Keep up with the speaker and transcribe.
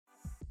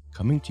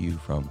Coming to you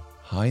from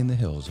high in the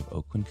hills of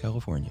Oakland,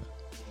 California,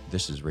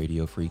 this is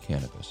Radio Free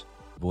Cannabis,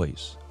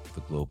 voice of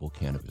the global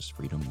cannabis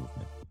freedom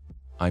movement.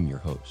 I'm your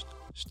host,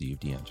 Steve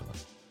D'Angelo.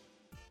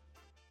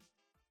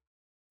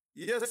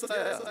 Yes,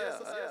 sir.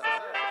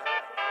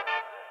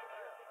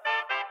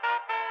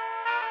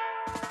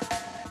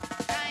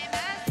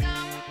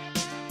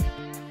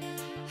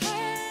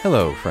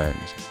 Hello,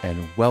 friends,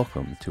 and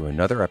welcome to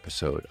another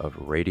episode of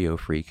Radio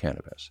Free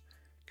Cannabis,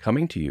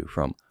 coming to you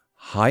from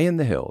high in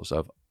the hills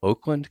of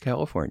Oakland,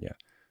 California.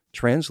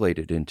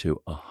 Translated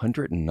into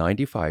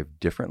 195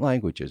 different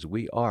languages,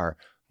 we are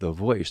the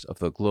voice of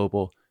the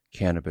global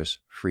cannabis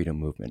freedom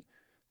movement.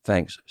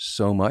 Thanks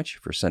so much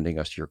for sending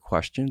us your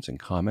questions and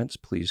comments.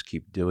 Please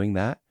keep doing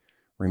that.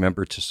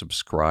 Remember to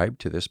subscribe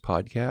to this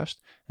podcast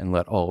and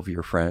let all of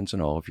your friends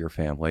and all of your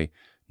family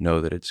know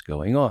that it's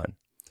going on.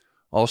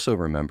 Also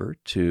remember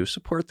to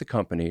support the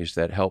companies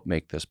that help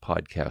make this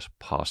podcast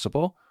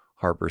possible: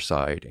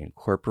 Harborside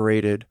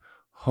Incorporated,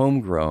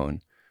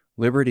 Homegrown,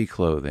 Liberty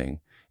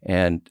Clothing,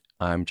 and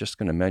I'm just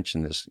going to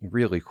mention this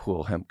really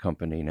cool hemp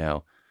company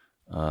now,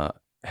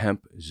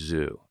 Hemp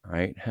Zoo,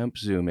 right? Hemp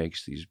Zoo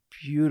makes these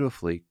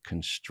beautifully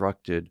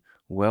constructed,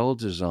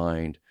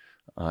 well-designed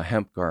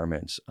hemp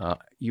garments.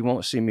 You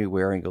won't see me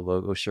wearing a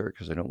logo shirt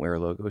because I don't wear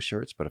logo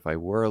shirts, but if I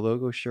wore a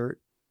logo shirt,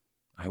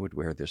 I would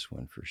wear this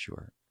one for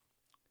sure.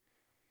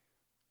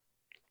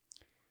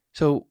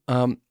 So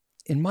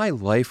in my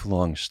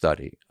lifelong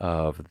study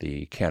of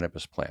the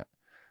cannabis plant,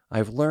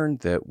 I've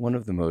learned that one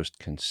of the most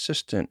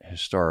consistent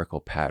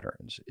historical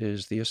patterns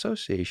is the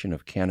association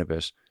of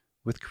cannabis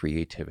with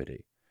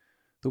creativity,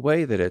 the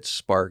way that it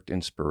sparked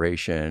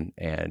inspiration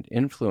and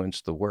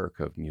influenced the work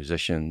of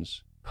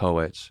musicians,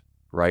 poets,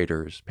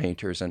 writers,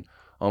 painters, and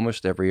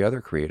almost every other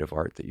creative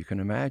art that you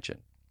can imagine.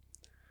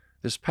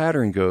 This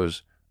pattern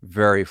goes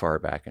very far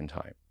back in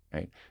time.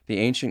 Right? The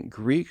ancient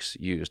Greeks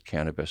used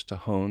cannabis to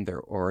hone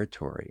their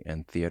oratory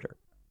and theater.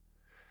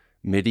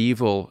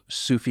 Medieval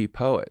Sufi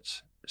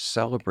poets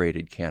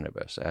celebrated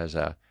cannabis as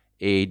an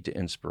aid to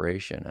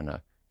inspiration and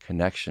a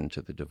connection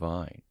to the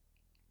divine.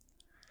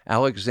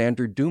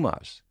 Alexandre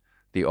Dumas,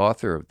 the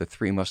author of The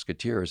Three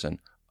Musketeers and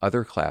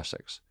other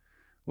classics,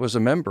 was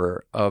a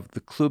member of the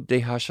Club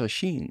des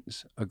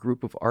Hachachines, a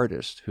group of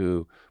artists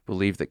who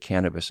believed that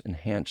cannabis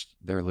enhanced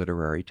their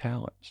literary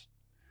talents.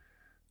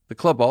 The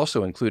club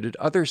also included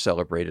other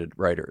celebrated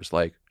writers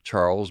like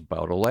Charles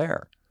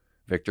Baudelaire,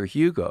 Victor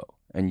Hugo,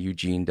 and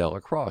Eugene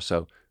Delacroix,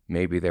 so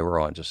maybe they were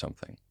onto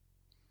something.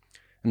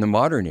 In the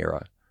modern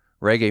era,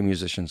 reggae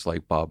musicians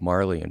like Bob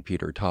Marley and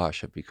Peter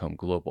Tosh have become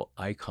global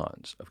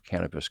icons of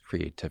cannabis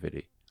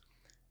creativity.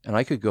 And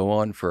I could go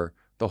on for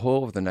the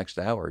whole of the next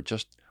hour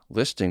just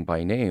listing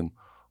by name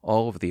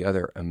all of the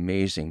other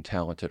amazing,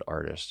 talented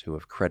artists who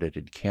have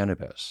credited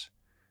cannabis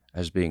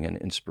as being an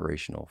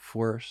inspirational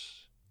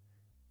force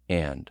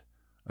and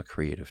a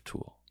creative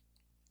tool.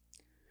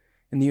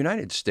 In the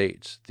United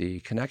States,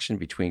 the connection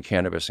between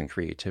cannabis and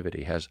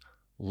creativity has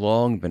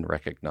long been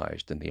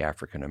recognized in the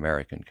African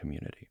American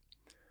community.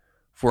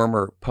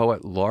 Former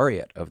poet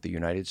laureate of the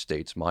United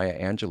States, Maya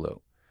Angelou,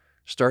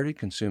 started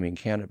consuming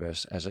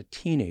cannabis as a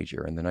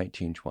teenager in the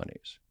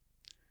 1920s.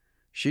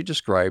 She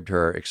described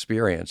her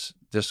experience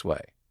this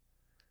way: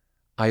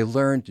 "I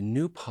learned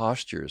new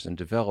postures and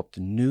developed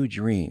new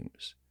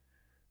dreams.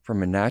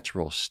 From a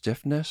natural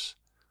stiffness,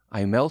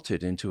 I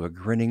melted into a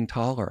grinning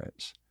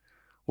tolerance.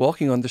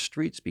 Walking on the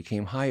streets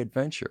became high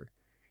adventure.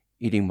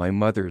 Eating my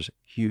mother's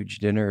huge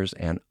dinners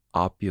and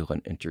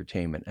opulent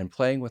entertainment, and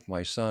playing with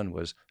my son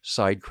was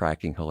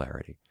side-cracking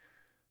hilarity.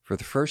 For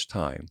the first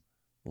time,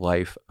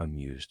 life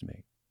amused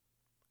me."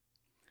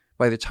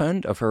 By the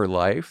end of her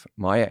life,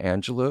 Maya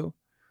Angelou,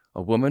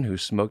 a woman who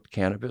smoked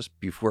cannabis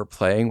before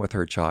playing with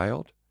her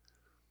child,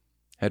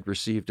 had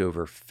received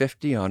over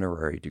 50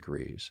 honorary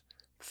degrees,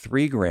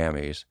 3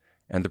 Grammys,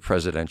 and the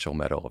Presidential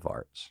Medal of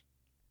Arts.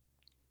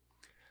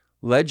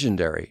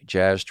 Legendary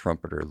jazz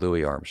trumpeter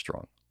Louis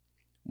Armstrong,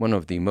 one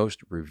of the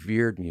most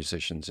revered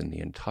musicians in the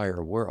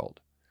entire world,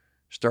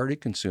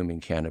 started consuming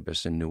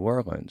cannabis in New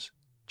Orleans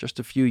just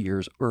a few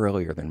years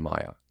earlier than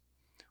Maya,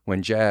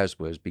 when jazz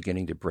was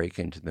beginning to break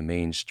into the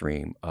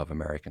mainstream of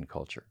American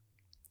culture.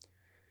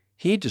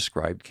 He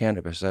described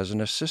cannabis as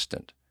an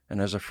assistant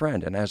and as a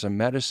friend and as a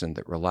medicine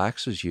that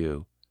relaxes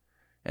you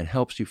and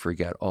helps you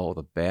forget all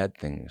the bad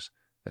things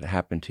that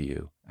happened to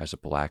you as a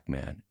Black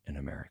man in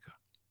America.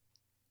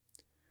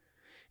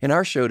 In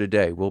our show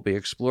today, we'll be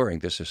exploring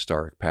this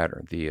historic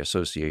pattern, the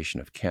association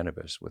of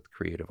cannabis with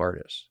creative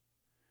artists.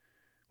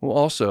 We'll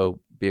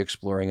also be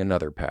exploring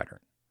another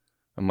pattern,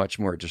 a much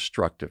more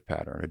destructive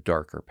pattern, a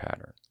darker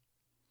pattern.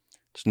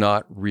 It's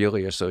not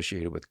really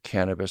associated with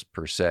cannabis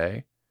per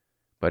se,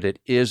 but it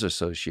is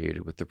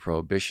associated with the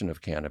prohibition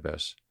of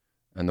cannabis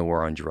and the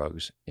war on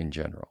drugs in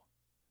general.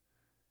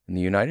 In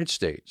the United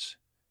States,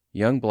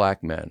 young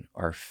Black men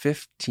are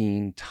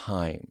 15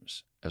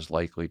 times as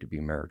likely to be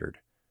murdered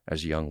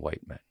as young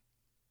white men.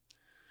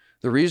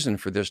 The reason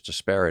for this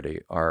disparity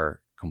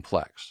are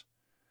complex.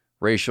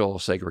 Racial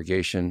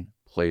segregation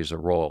plays a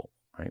role.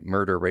 Right?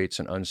 Murder rates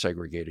in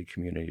unsegregated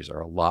communities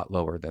are a lot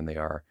lower than they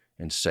are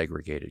in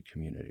segregated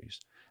communities.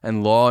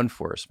 And law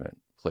enforcement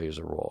plays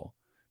a role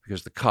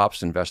because the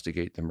cops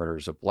investigate the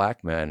murders of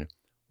Black men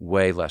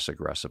way less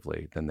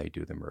aggressively than they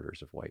do the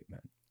murders of white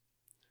men.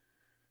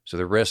 So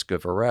the risk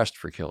of arrest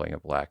for killing a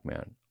Black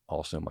man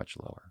also much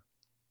lower.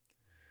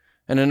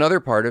 And another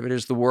part of it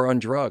is the war on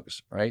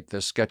drugs, right?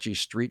 The sketchy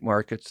street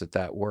markets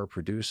that war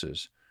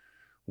produces,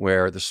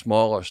 where the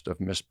smallest of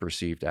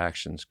misperceived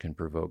actions can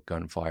provoke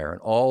gunfire.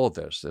 And all of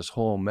this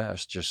whole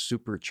mess, just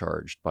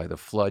supercharged by the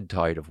flood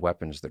tide of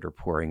weapons that are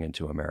pouring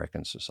into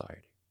American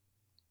society.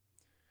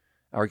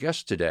 Our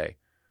guests today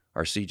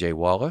are C.J.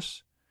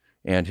 Wallace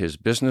and his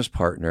business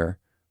partner,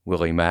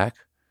 Willie Mack.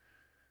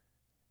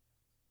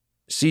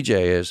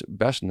 C.J. is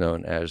best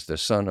known as the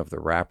son of the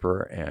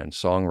rapper and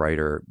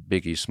songwriter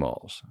Biggie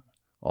Smalls,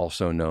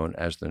 also known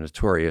as the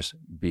notorious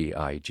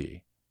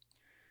B.I.G.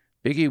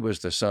 Biggie was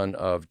the son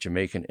of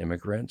Jamaican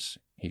immigrants.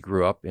 He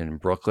grew up in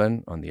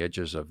Brooklyn on the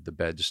edges of the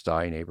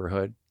Bed-Stuy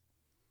neighborhood.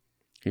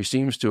 He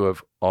seems to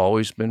have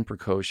always been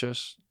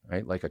precocious,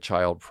 right? Like a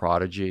child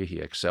prodigy. He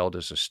excelled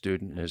as a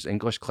student in his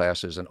English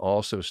classes and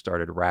also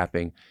started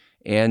rapping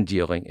and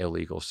dealing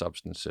illegal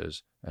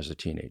substances as a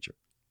teenager.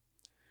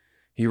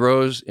 He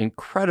rose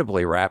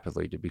incredibly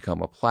rapidly to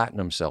become a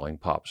platinum-selling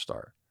pop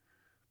star.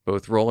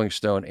 Both Rolling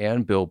Stone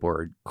and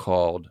Billboard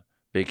called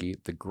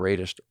Biggie the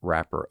greatest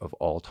rapper of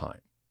all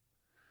time.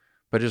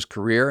 But his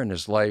career and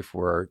his life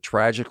were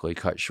tragically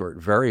cut short,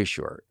 very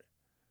short,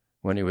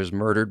 when he was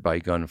murdered by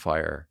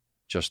gunfire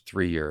just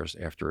 3 years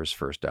after his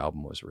first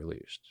album was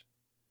released.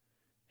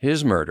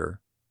 His murder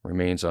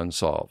remains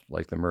unsolved,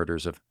 like the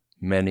murders of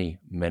many,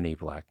 many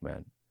Black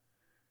men.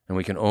 And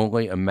we can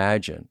only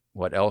imagine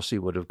what else he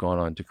would have gone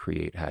on to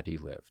create had he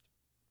lived.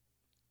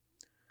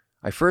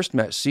 I first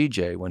met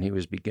CJ when he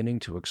was beginning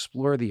to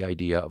explore the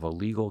idea of a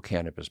legal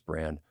cannabis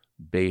brand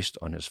based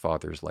on his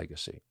father's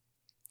legacy.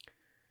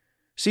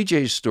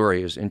 CJ's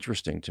story is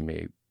interesting to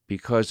me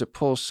because it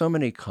pulls so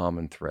many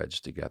common threads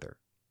together.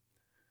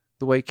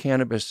 The way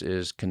cannabis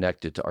is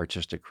connected to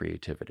artistic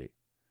creativity,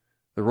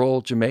 the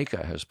role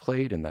Jamaica has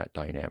played in that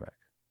dynamic,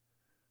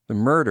 the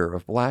murder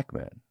of Black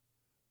men,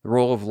 the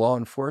role of law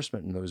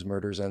enforcement in those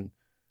murders, and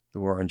the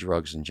war on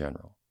drugs in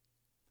general.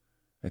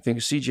 I think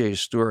CJ's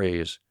story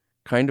is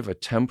kind of a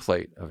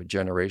template of a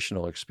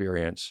generational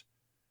experience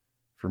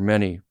for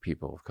many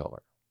people of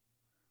color.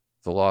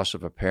 The loss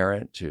of a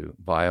parent to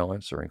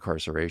violence or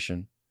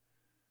incarceration,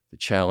 the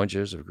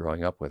challenges of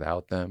growing up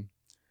without them,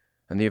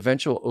 and the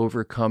eventual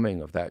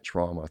overcoming of that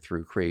trauma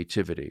through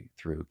creativity,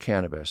 through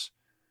cannabis,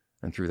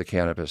 and through the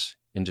cannabis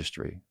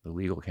industry, the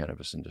legal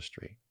cannabis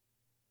industry.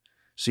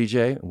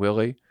 CJ,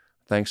 Willie,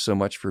 thanks so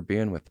much for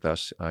being with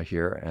us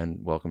here,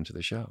 and welcome to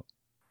the show.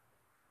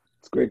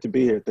 It's great to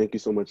be here. Thank you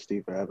so much,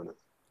 Steve, for having us.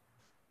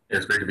 Yeah,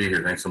 it's great to be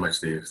here. Thanks so much,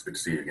 Steve. It's good to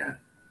see you again.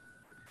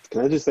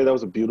 Can I just say that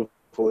was a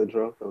beautiful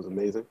intro? That was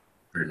amazing.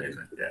 Pretty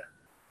amazing, yeah.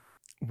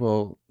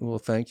 Well,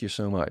 thank you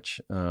so much.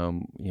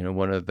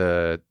 One of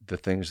the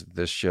things that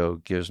this show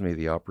gives me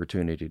the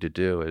opportunity to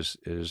do is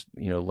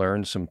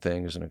learn some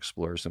things and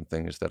explore some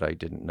things that I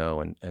didn't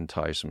know and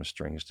tie some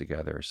strings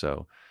together.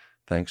 So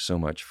thanks so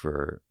much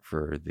for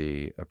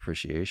the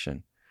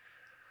appreciation.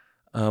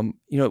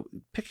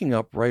 Picking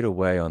up right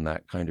away on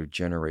that kind of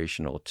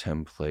generational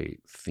template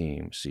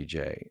theme,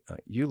 CJ,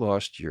 you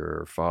lost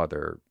your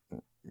father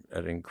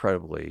at an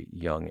incredibly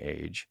young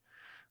age.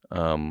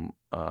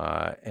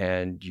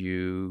 And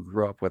you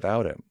grew up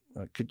without him.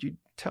 Could you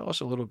tell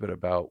us a little bit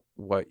about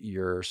what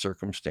your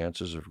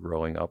circumstances of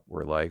growing up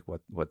were like,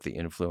 what the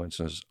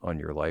influences on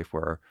your life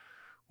were,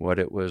 what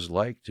it was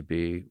like to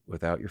be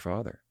without your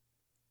father?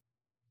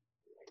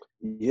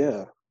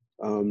 Yeah.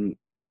 For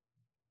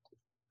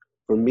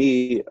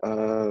me,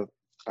 I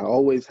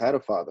always had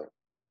a father,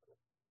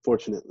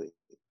 fortunately.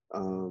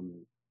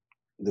 The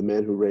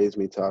man who raised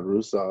me, Todd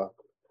Rusaw,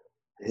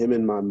 him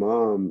and my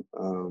mom,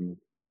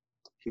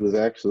 he was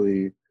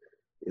actually,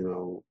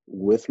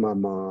 with my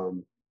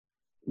mom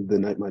the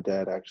night my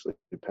dad actually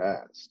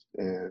passed.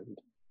 And,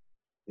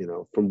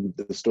 from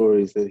the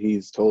stories that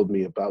he's told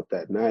me about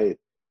that night,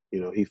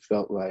 he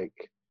felt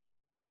like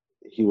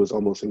he was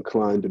almost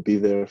inclined to be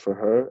there for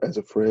her as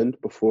a friend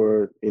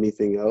before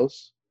anything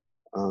else,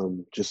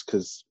 just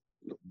because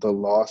the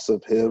loss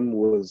of him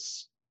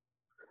was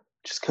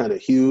just kind of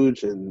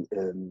huge. And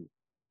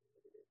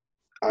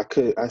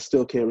I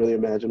still can't really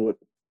imagine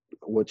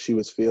what she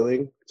was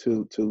feeling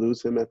to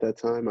lose him at that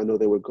time. I know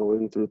they were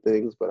going through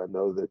things, but I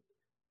know that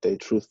they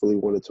truthfully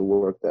wanted to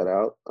work that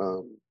out.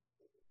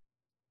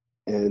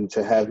 And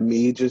to have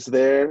me just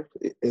there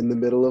in the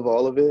middle of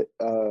all of it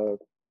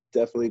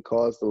definitely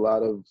caused a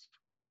lot of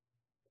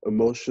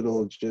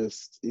emotional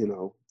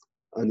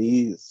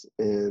unease.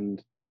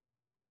 And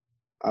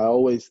I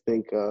always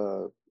think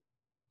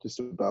just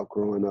about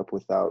growing up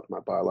without my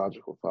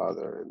biological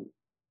father and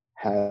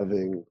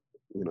having,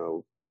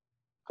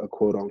 a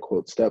quote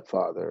unquote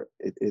stepfather.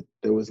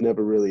 There was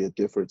never really a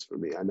difference for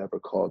me. I never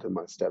called him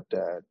my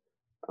stepdad.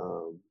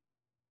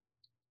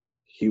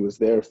 He was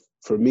there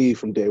for me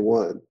from day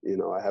one.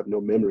 I have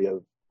no memory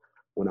of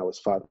when I was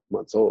 5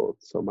 months old.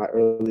 So my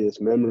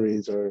earliest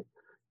memories are,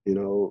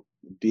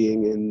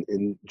 being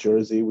in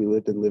Jersey, we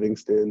lived in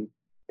Livingston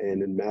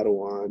and in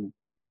Mattawan.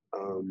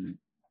 And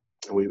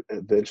we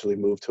eventually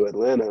moved to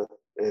Atlanta,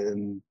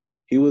 and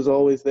he was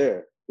always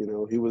there. You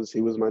know, he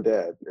was my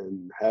dad.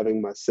 And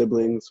having my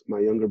siblings, my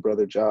younger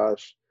brother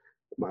Josh,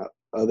 my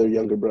other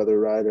younger brother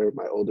Ryder,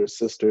 my older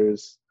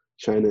sisters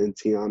China and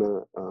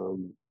Tiana,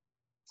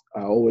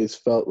 I always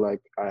felt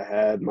like I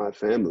had my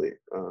family.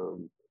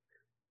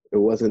 It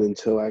wasn't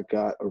until I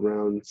got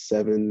around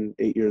 7,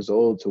 8 years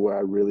old to where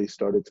I really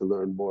started to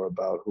learn more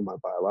about who my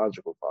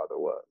biological father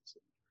was.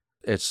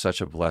 It's such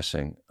a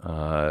blessing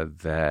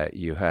that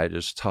you had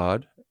just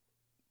Todd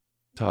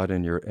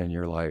in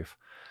your life.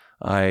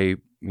 One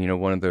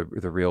of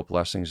the real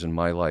blessings in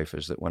my life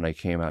is that when I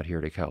came out here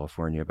to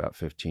California about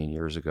 15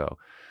 years ago,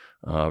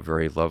 a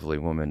very lovely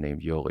woman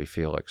named Yoli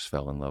Felix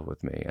fell in love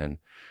with me. And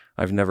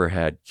I've never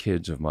had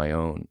kids of my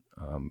own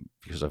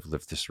because I've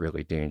lived this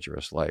really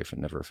dangerous life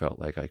and never felt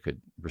like I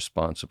could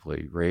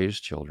responsibly raise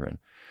children.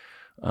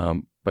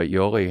 But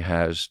Yoli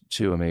has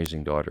 2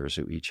 amazing daughters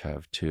who each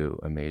have 2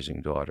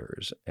 amazing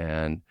daughters.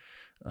 And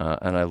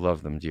I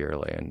love them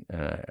dearly. And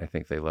I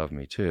think they love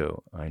me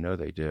too. I know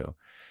they do.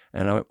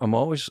 And I'm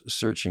always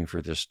searching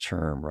for this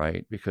term,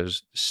 right?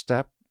 Because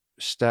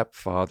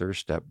stepfather,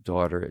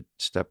 stepdaughter,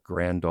 step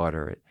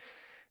granddaughter,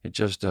 it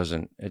just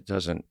doesn't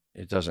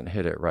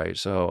hit it right.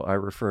 So I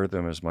refer to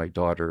them as my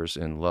daughters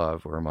in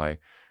love or my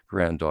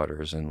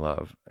granddaughters in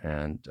love.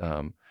 And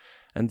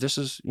this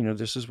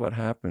is what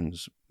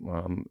happens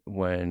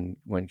when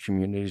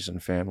communities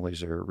and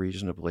families are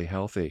reasonably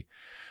healthy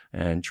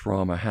and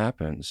trauma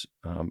happens.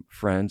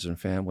 Friends and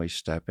family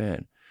step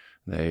in.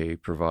 They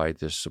provide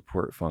this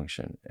support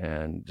function.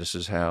 And this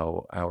is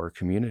how our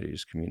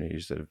communities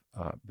that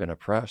have been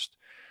oppressed,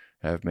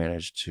 have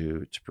managed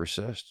to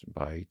persist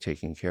by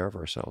taking care of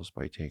ourselves,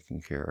 by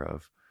taking care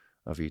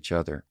of each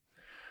other.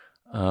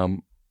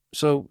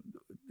 So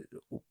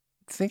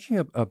thinking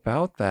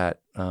about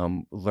that,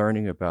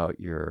 learning about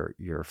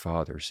your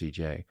father,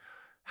 CJ,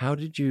 how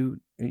did you're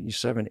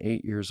 7,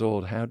 8 years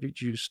old, how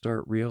did you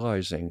start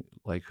realizing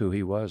like who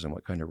he was and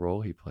what kind of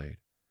role he played?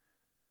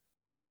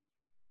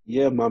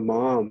 Yeah, my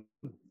mom.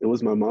 It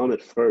was my mom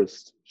at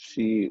first.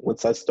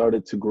 Once I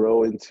started to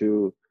grow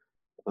into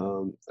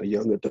a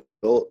young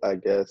adult, I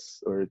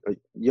guess, or a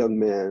young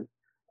man,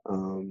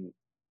 um,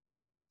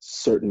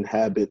 certain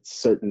habits,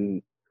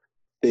 certain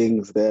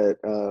things that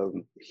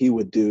he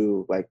would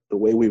do, like the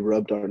way we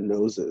rubbed our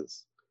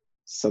noses.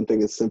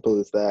 Something as simple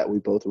as that, we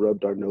both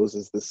rubbed our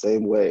noses the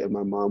same way. And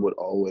my mom would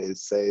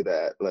always say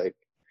that, like,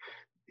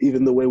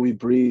 even the way we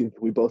breathed,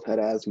 we both had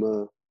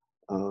asthma.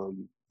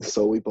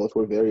 So we both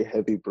were very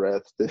heavy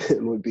breathed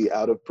and would be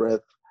out of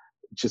breath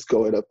just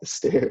going up the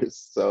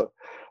stairs. So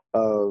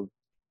um,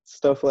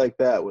 stuff like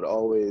that would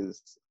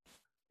always,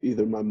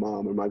 either my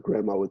mom or my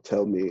grandma would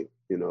tell me,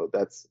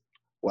 that's,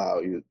 wow,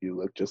 you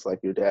look just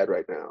like your dad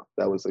right now.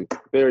 That was a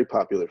very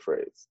popular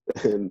phrase.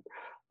 And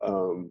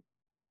um,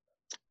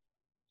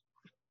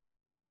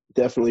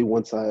 definitely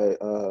once I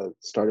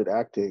started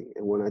acting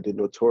and when I did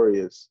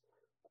Notorious,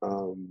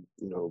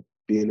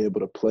 being able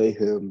to play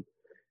him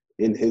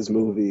in his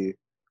movie,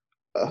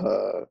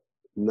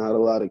 not a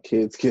lot of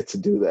kids get to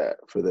do that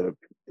for their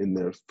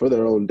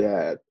own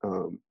dad.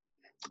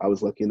 I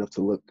was lucky enough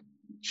to look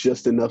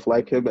just enough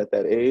like him at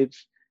that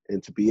age,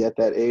 and to be at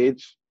that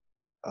age.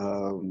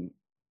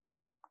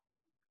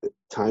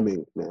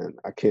 Timing, man,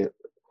 I can't.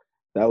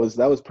 That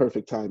was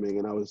perfect timing,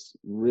 and I was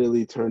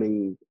really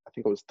turning. I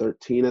think I was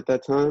 13 at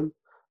that time,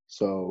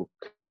 so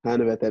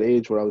kind of at that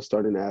age where I was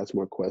starting to ask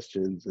more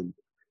questions and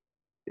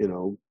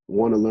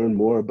want to learn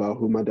more about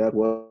who my dad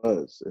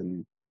was.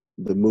 And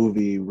the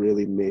movie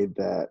really made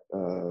that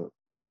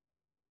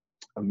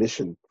a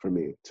mission for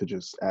me to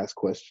just ask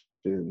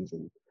questions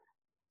and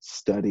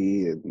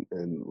study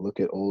and look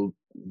at old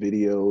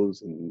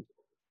videos and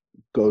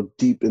go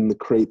deep in the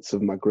crates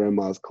of my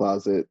grandma's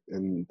closet.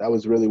 And that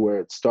was really where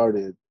it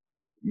started,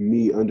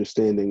 me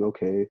understanding,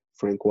 okay,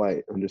 Frank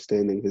White,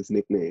 understanding his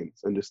nicknames,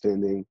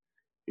 understanding,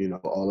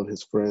 all of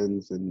his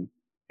friends, and,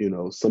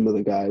 some of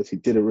the guys he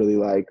didn't really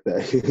like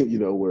that,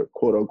 were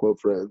quote unquote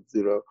friends.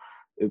 It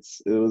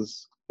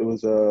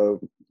was a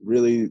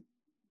really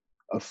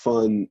a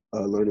fun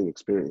learning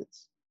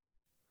experience.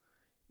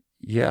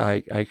 Yeah,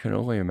 I can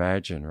only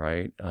imagine,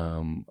 right?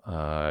 So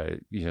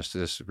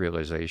this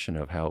realization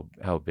of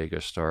how big a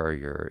star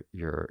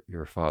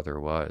your father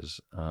was,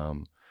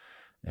 so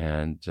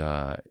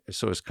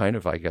it's kind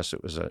of, I guess,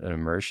 it was an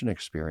immersion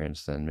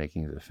experience then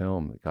making the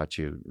film that got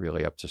you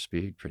really up to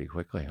speed pretty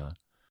quickly, huh?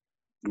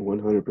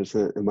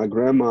 100%. And my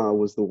grandma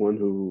was the one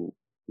who,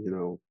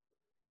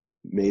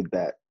 made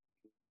that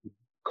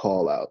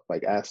call out,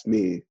 like asked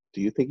me,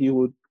 do you think you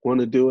would want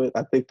to do it?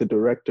 I think the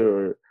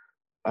director,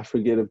 I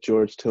forget if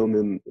George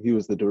Tillman, he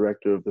was the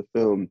director of the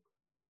film.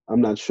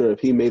 I'm not sure if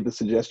he made the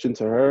suggestion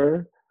to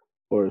her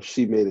or if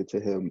she made it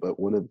to him, but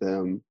one of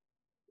them,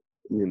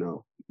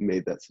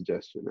 made that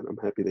suggestion, and I'm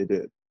happy they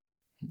did.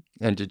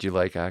 And did you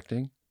like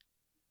acting?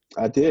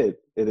 I did.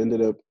 It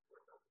ended up,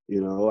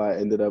 I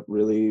ended up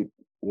really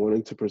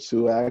wanting to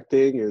pursue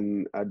acting,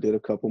 and I did a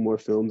couple more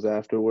films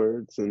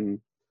afterwards, and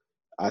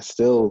I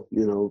still,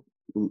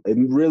 it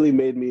really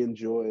made me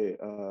enjoy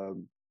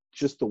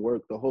just the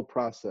work, the whole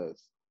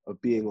process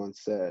of being on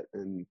set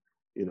and,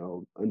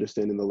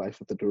 understanding the life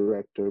of the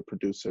director,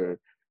 producer,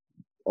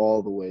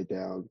 all the way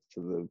down to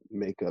the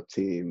makeup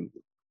team,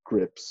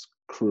 grips,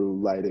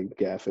 crew, lighting,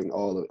 gaffing,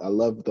 all of it. I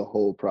love the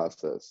whole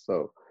process.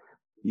 So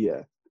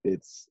yeah,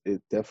 it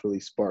definitely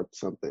sparked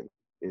something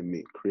in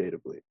me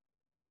creatively.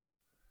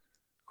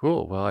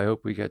 Cool. Well, I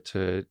hope we get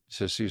to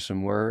see some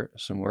more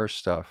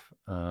stuff,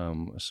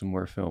 some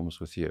more films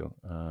with you.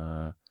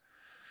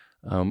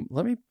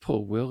 Let me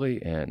pull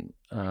Willie in.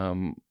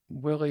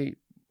 Willie,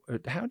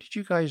 how did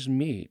you guys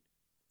meet?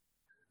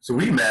 So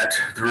we met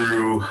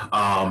through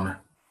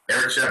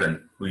Eric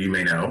Shevin, who you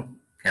may know,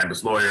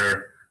 cannabis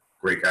lawyer,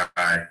 great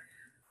guy.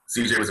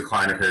 CJ was a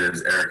client of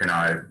his. Eric and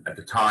I, at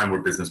the time, were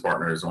business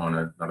partners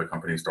on another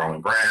company, Starling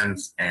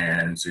Brands,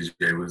 and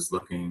CJ was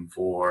looking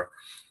for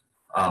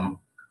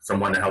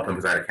someone to help him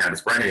without a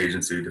cannabis branding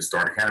agency to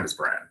start a cannabis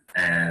brand.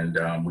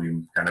 And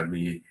we kind of,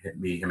 me,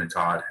 him, and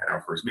Todd had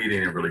our first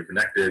meeting and really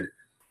connected.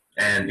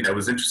 And, it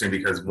was interesting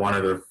because one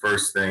of the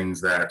first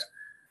things that,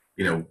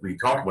 we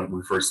talked when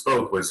we first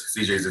spoke was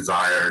CJ's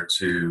desire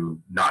to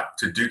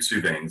do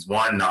two things.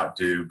 One, not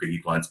do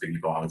Biggie Blunts, Biggie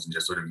Bongs, and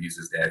just sort of use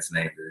his dad's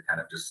name to kind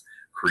of just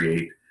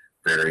create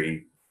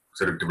very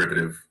sort of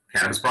derivative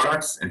cannabis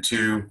products. And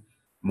two,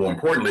 more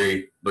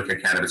importantly, look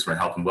at cannabis from a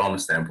health and wellness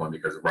standpoint,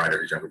 because Ryder,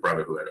 his younger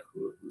brother, who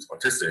was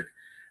autistic,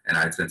 and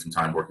I had spent some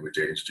time working with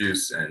JH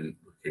Juice and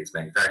with Case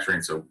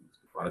Manufacturing, so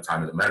a lot of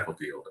time in the medical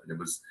field. And it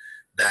was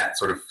that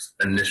sort of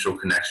initial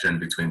connection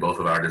between both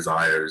of our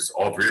desires,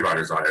 all three of our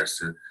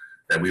desires,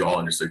 that we all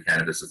understood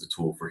cannabis as a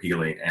tool for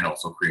healing and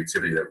also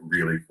creativity, that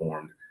really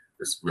formed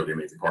this really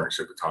amazing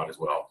partnership with Todd as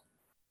well.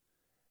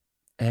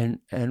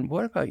 And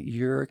what about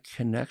your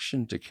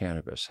connection to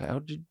cannabis? How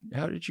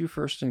did you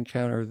first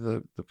encounter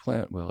the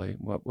plant, Willie?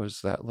 What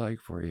was that like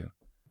for you?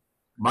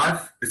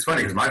 It's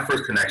funny because my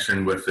first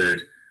connection with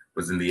it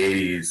was in the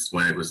 80s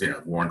when it was,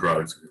 war on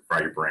drugs,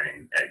 fry your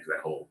brain, eggs,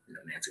 that whole,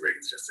 Nancy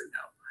Reagan's just said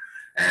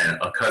no.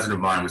 And a cousin of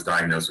mine was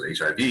diagnosed with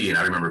HIV, and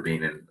I remember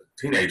being a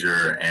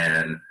teenager,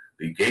 and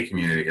the gay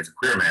community, as a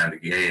queer man, the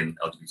gay and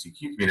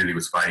LGBTQ community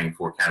was fighting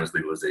for cannabis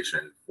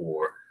legalization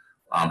for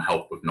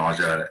help with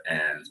nausea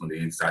and some of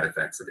the side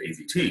effects of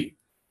AZT.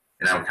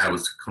 And I kind of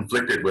was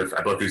conflicted with,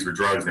 I thought these were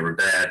drugs and they were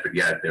bad, but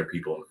yet there are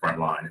people on the front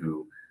line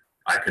who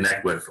I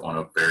connect with on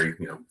a very,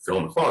 fill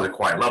in the closet,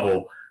 quiet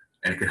level,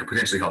 and it could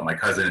potentially help my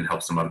cousin and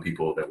help some other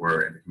people that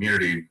were in the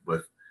community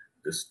with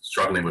this,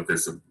 struggling with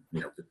this, the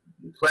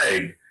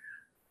plague,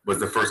 was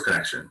the first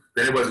connection.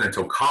 Then it wasn't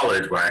until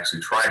college where I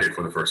actually tried it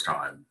for the first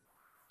time.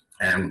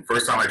 And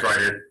first time I tried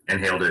it,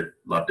 inhaled it,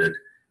 loved it.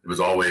 It was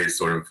always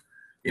sort of,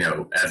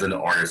 as an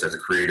artist, as a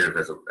creative,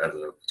 as a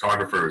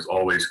photographer, it was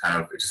always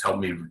kind of, it just helped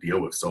me deal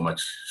with so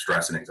much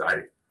stress and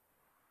anxiety.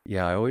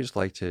 Yeah, I always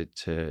like to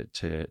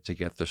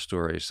get the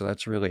story. So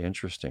that's really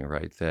interesting,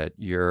 right? That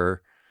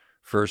your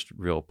first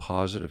real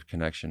positive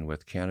connection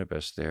with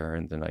cannabis there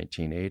in the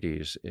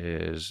 1980s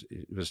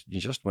was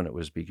just when it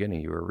was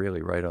beginning. You were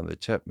really right on the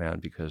tip, man,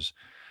 because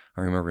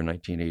I remember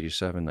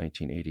 1987,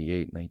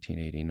 1988,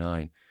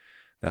 1989.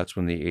 That's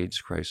when the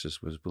AIDS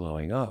crisis was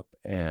blowing up,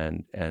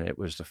 and it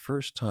was the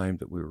first time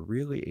that we were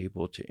really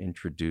able to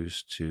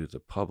introduce to the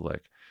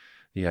public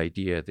the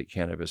idea that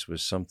cannabis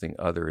was something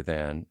other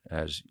than,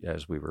 as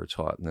we were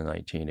taught in the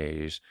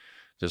 1980s,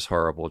 this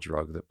horrible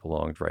drug that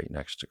belonged right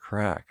next to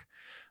crack.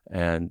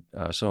 And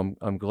so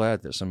I'm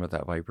glad that some of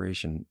that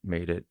vibration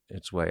made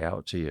its way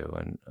out to you,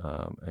 and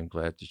I'm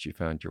glad that you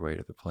found your way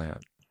to the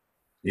plant.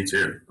 Me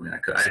too. I mean,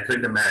 I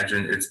couldn't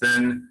imagine. It's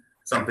been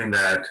something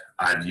that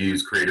I've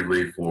used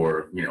creatively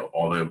for,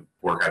 all the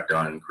work I've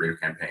done, creative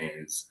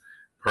campaigns,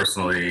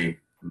 personally,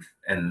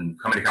 and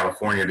coming to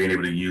California, being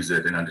able to use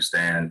it and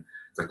understand,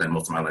 because I spent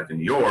most of my life in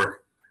New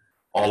York,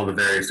 all of the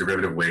various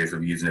derivative ways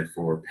of using it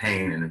for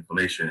pain and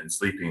inflammation and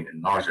sleeping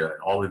and nausea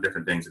and all the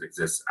different things that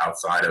exist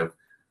outside of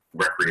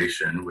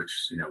recreation,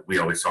 which, we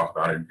always talk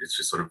about it. It's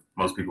just sort of,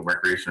 most people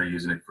recreation are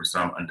using it for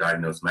some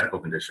undiagnosed medical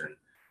condition.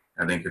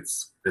 I think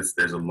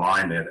there's a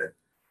line there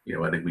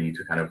that, I think we need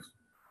to kind of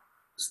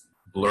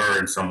blur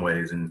in some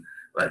ways and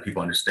let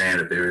people understand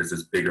that there is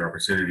this bigger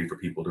opportunity for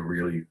people to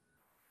really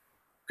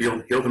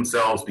heal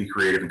themselves, be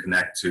creative, and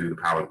connect to the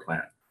power of the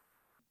plant.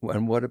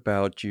 And what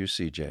about you,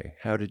 CJ?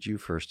 How did you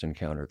first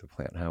encounter the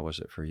plant? How was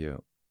it for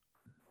you?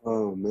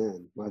 Oh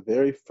man, my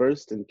very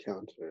first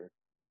encounter,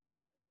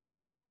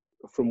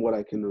 from what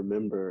I can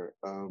remember,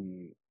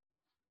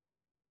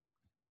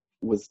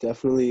 was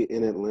definitely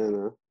in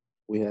Atlanta.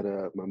 We had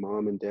my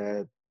mom and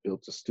dad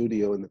built a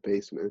studio in the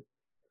basement,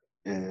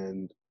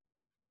 and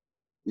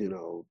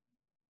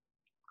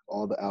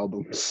all the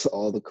albums,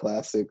 all the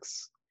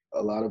classics,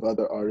 a lot of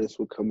other artists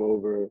would come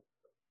over,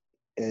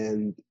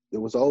 and there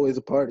was always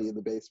a party in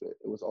the basement.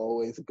 It was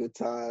always a good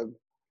time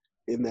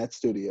in that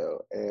studio,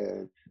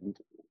 and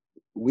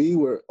we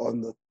were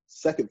on the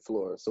second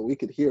floor, so we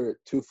could hear it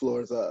 2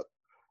 floors up.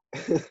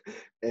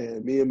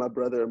 And me and my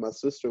brother and my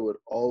sister would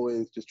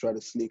always just try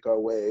to sneak our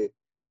way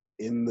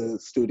in the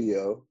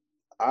studio.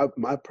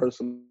 My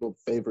personal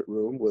favorite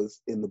room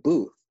was in the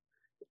booth.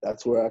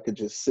 That's where I could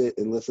just sit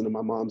and listen to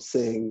my mom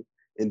sing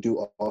and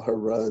do all her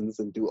runs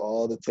and do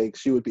all the takes.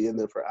 She would be in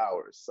there for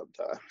hours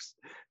sometimes,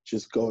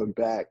 just going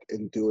back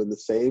and doing the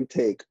same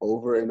take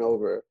over and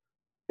over.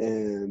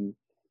 And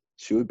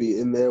she would be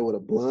in there with a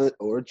blunt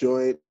or a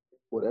joint,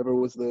 whatever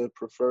was the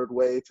preferred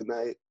way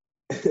tonight.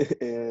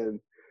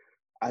 And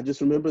I just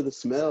remember the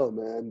smell,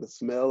 man, the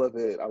smell of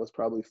it. I was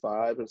probably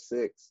 5 or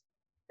 6.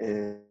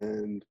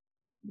 And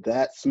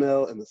that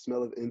smell and the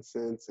smell of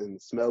incense and the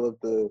smell of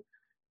the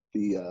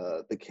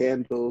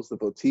candles, the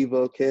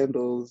Votivo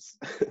candles,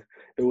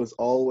 it was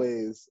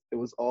always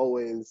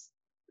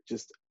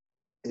just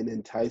an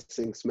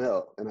enticing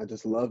smell. And I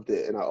just loved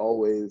it. And I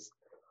always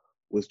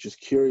was just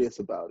curious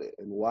about it.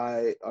 And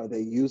why are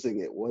they using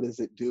it? What does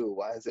it do?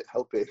 Why is it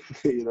helping?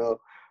 You know?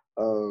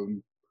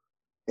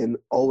 And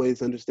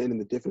always understanding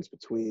the difference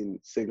between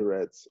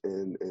cigarettes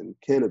and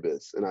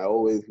cannabis. And I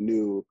always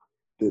knew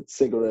that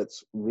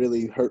cigarettes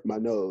really hurt my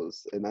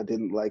nose, and I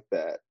didn't like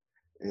that.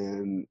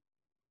 And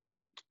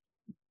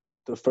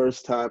the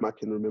first time I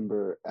can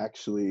remember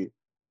actually,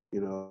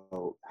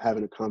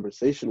 having a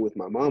conversation with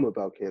my mom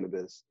about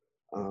cannabis,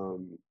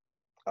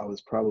 I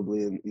was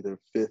probably in either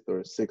 5th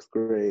or 6th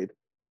grade,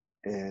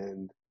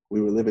 and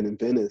we were living in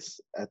Venice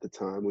at the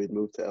time. We'd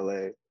moved to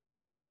LA,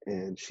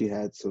 and she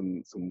had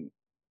some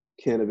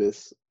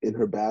cannabis in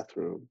her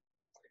bathroom.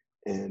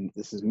 And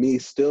this is me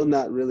still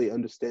not really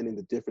understanding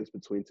the difference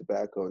between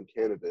tobacco and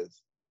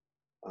cannabis.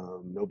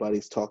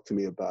 Nobody's talked to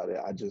me about it.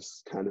 I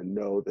just kind of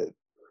know that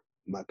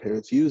my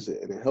parents use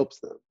it and it helps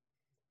them.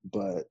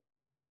 But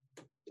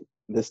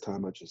this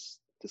time I just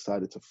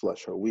decided to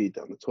flush her weed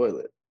down the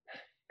toilet.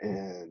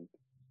 And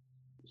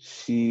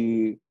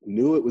she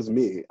knew it was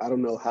me. I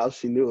don't know how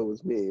she knew it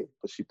was me,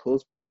 but she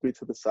pulls me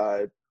to the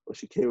side, or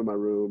she came in my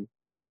room,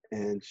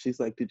 and she's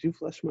like, "Did you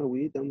flush my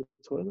weed down the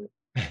toilet?"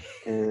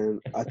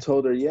 And I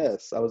told her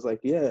yes. I was like,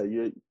 "Yeah,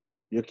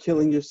 you're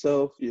killing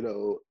yourself."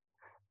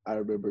 I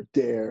remember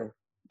DARE.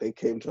 They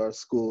came to our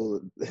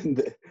school, and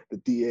the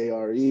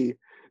DARE.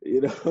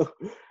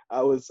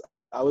 I was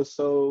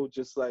so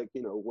just like,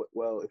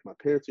 well, if my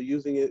parents are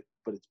using it,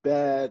 but it's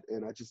bad,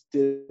 and I just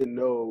didn't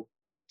know.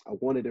 I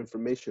wanted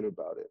information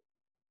about it,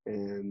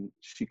 and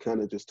she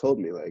kind of just told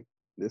me, like,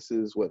 this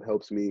is what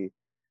helps me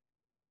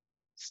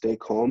stay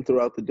calm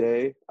throughout the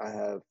day. I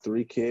have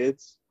 3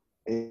 kids,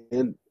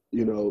 and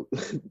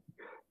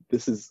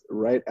this is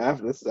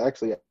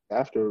actually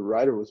after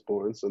Ryder was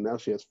born, so now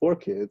she has 4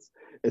 kids,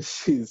 and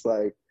she's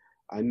like,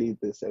 I need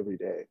this every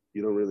day.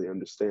 You don't really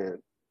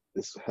understand.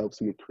 This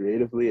helps me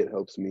creatively. It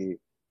helps me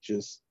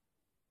just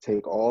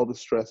take all the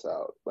stress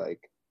out.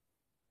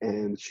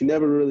 And she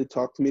never really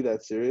talked to me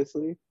that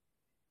seriously.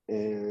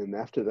 And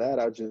after that,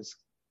 I just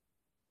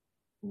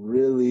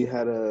really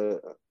had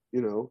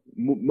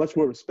much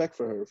more respect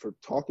for her for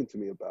talking to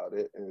me about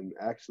it and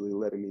actually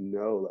letting me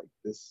know, like,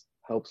 this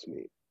helps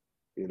me.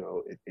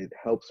 It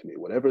helps me.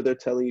 Whatever they're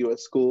telling you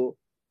at school,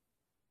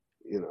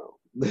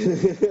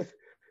 it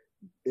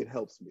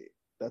helps me.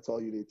 That's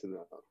all you need to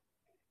know.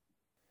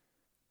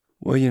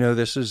 Well,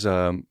 this is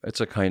it's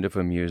a kind of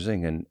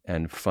amusing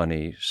and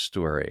funny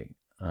story.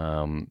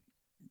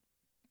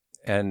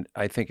 And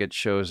I think it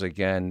shows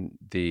again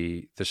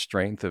the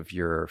strength of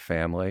your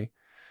family,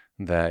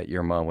 that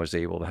your mom was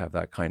able to have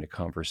that kind of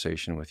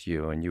conversation with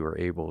you, and you were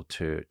able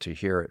to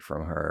hear it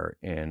from her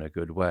in a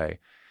good way.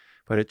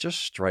 But it just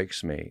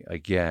strikes me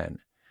again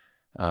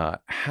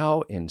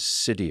how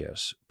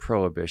insidious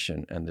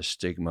prohibition and the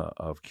stigma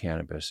of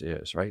cannabis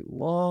is, right?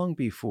 Long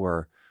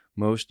before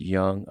most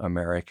young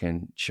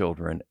American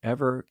children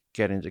ever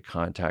get into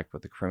contact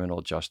with the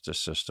criminal justice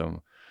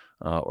system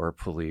or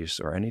police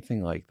or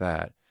anything like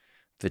that,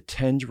 the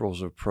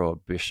tendrils of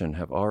prohibition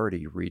have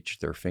already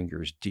reached their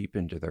fingers deep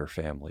into their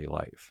family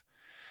life.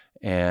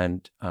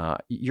 And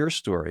your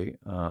story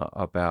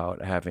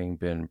about having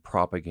been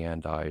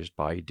propagandized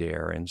by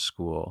DARE in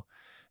school,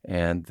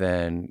 and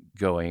then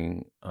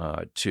going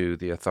to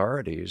the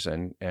authorities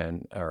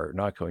or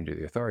not going to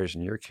the authorities.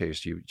 In your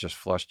case, you just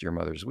flushed your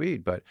mother's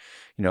weed. But,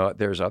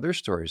 there's other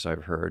stories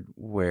I've heard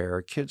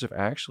where kids have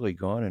actually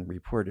gone and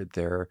reported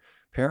their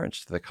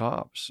parents to the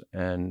cops,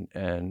 and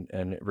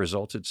it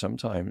resulted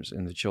sometimes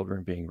in the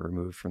children being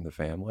removed from the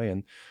family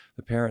and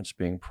the parents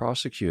being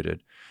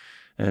prosecuted.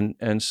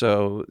 And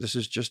so this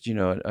is just,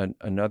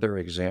 another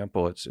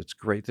example. It's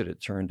great that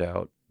it turned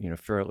out,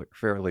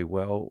 fairly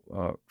well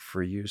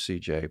for you,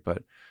 CJ.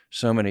 But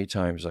so many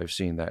times I've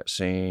seen that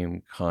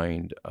same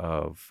kind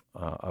of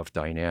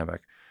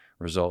dynamic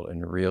result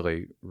in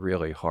really,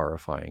 really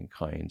horrifying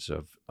kinds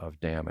of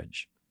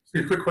damage.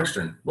 A quick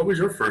question: what was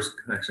your first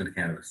connection to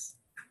cannabis?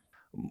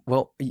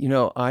 Well,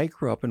 I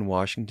grew up in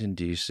Washington,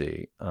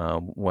 D.C.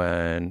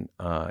 When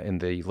in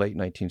the late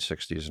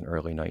 1960s and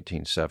early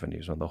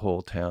 1970s, when the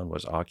whole town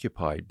was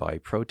occupied by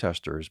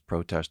protesters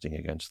protesting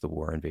against the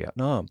war in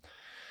Vietnam.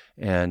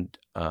 And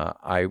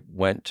I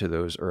went to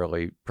those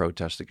early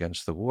protests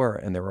against the war,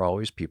 and there were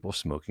always people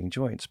smoking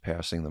joints,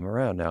 passing them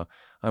around. Now,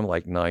 I'm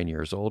like 9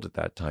 years old at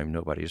that time.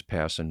 Nobody's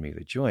passing me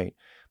the joint,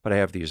 but I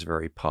have these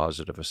very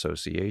positive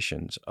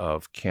associations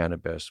of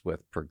cannabis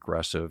with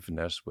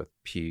progressiveness, with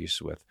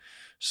peace, with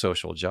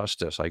social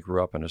justice. I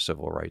grew up in a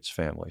civil rights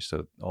family,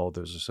 so all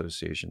those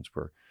associations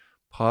were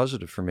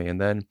positive for me. And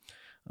then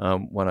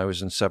when I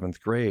was in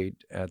seventh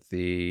grade, at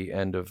the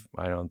end of,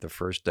 I don't know, the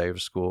first day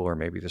of school or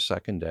maybe the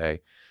second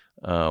day,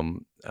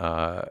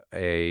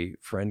 a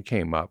friend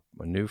came up,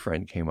 a new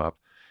friend came up,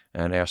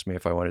 and asked me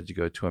if I wanted to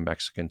go to a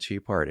Mexican tea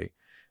party,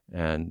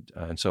 and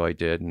so I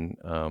did, and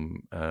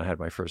I had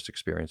my first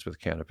experience with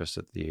cannabis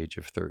at the age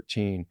of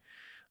 13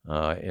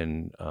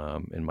 in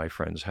my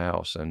friend's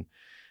house, and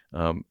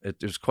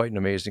it was quite an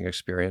amazing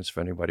experience. If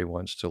anybody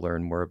wants to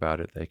learn more about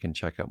it, they can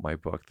check out my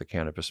book, The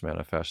Cannabis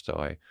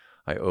Manifesto.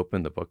 I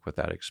opened the book with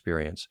that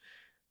experience.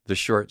 The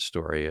short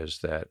story is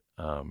that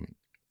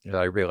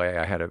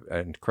I had an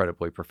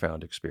incredibly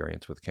profound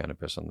experience with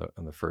cannabis on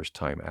the first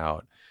time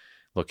out.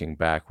 Looking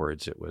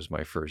backwards, it was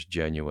my first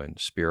genuine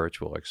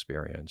spiritual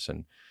experience,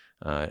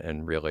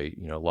 and really,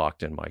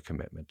 locked in my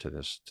commitment to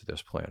this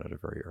plant at a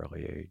very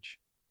early age.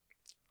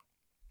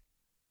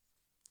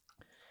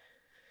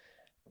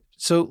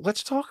 So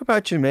let's talk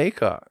about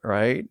Jamaica,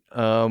 right?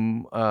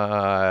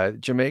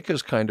 Jamaica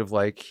is kind of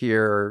like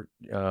here,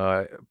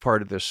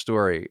 part of this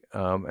story.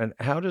 And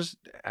how did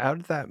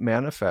that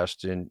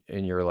manifest in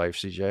your life,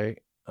 CJ?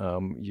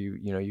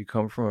 You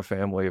come from a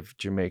family of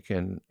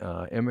Jamaican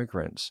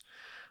immigrants.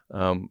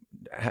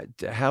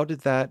 How did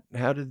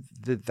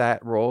that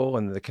role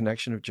and the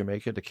connection of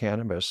Jamaica to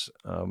cannabis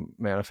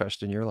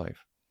manifest in your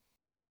life?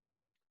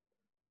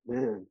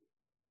 Man,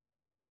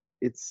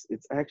 it's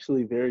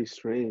actually very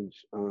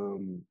strange.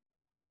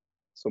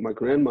 So my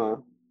grandma,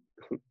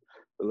 I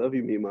love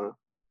you, Mima.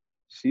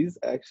 She's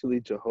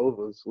actually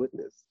Jehovah's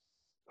Witness.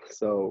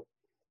 So,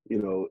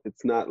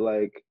 it's not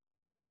like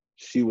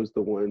she was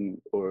the one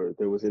or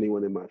there was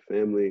anyone in my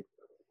family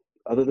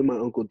other than my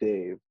Uncle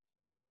Dave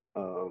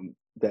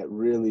that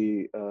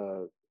really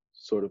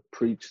sort of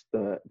preached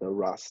the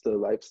Rasta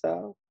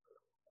lifestyle.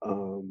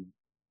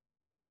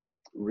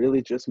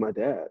 Really just my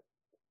dad.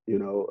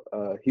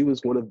 He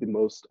was one of the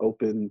most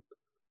open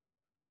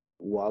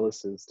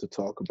Wallaces to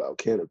talk about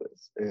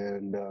cannabis.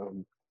 And,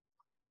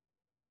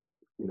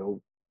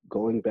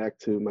 going back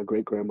to my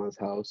great grandma's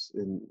house,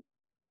 and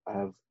I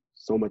have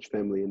so much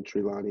family in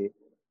Trelawney,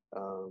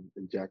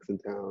 in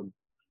Jacksontown.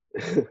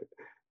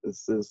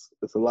 It's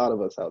a lot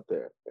of us out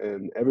there.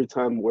 And every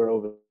time we're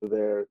over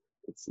there,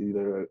 it's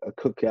either a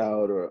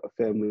cookout or a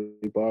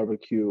family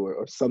barbecue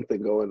or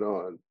something going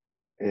on.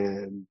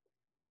 And,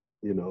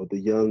 the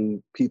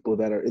young people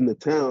that are in the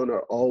town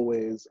are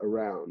always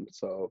around.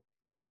 So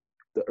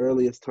the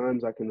earliest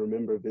times I can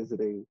remember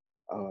visiting,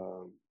 I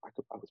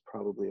was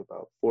probably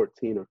about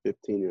 14 or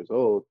 15 years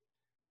old,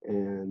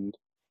 and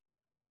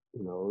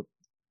the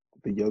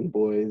young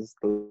boys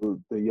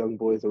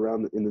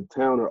around in the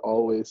town are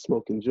always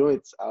smoking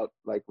joints out,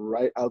 like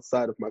right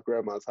outside of my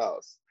grandma's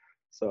house.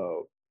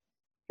 So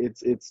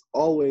it's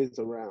always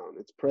around.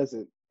 It's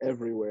present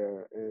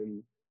everywhere,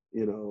 and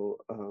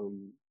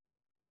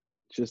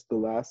just the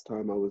last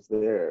time I was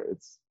there,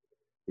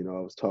 I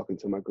was talking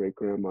to my great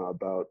grandma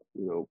about,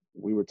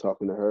 we were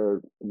talking to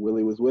her,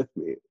 Willie was with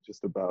me,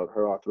 just about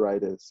her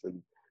arthritis.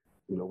 And,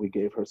 we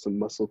gave her some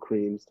muscle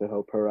creams to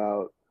help her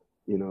out,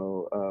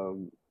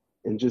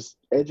 and just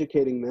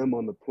educating them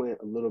on the plant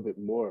a little bit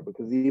more,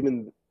 because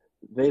even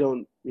they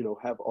don't,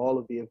 have all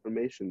of the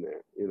information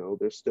there.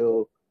 They're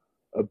still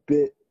a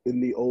bit in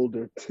the old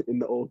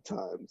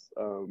times.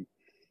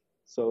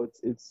 So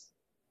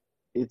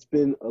it's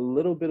been a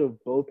little bit of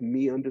both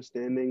me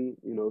understanding,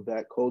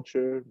 that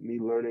culture, me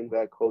learning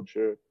that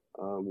culture.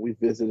 We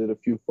visited a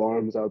few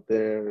farms out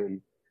there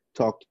and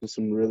talked to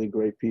some really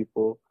great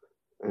people.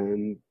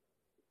 And,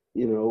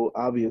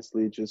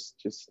 obviously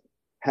just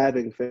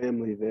having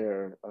family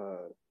there,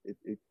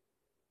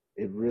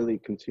 it really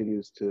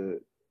continues to,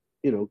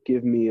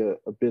 give me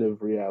a bit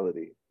of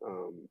reality.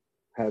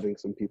 Having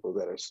some people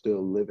that are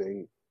still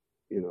living,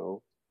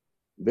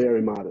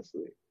 very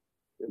modestly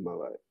in my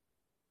life.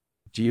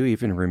 Do you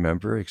even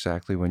remember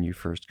exactly when you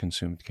first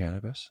consumed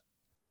cannabis?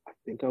 I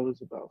think I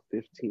was about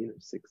 15 or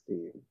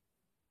 16.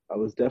 I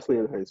was definitely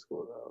in high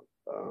school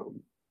though.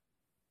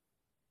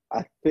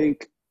 I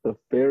think the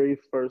very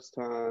first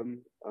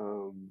time,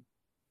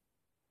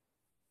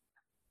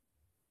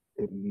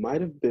 it might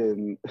have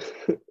been,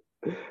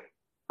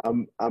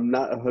 I'm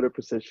not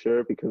 100%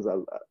 sure because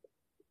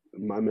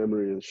my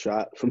memory is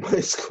shot from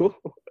high school,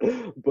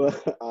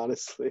 but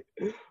honestly,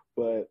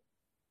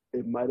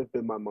 it might have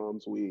been my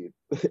mom's weed.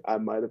 I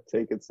might have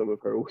taken some of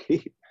her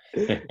weed,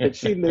 and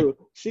she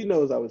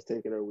knows I was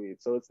taking her weed.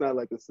 So it's not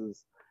like this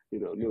is,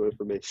 new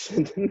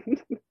information.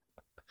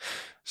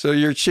 So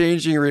your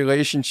changing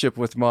relationship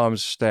with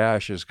mom's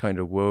stash is kind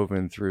of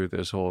woven through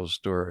this whole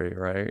story,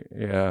 right?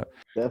 Yeah.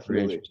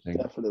 Definitely.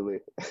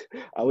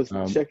 I was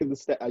checking the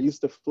stat. I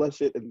used to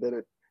flush it, and then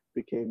it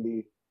became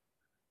me.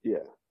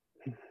 Yeah.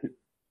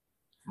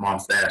 Mom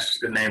Stash,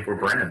 good name for a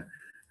brand.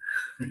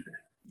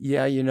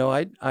 Yeah,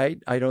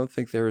 I don't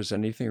think there is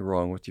anything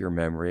wrong with your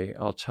memory.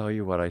 I'll tell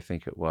you what I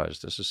think it was.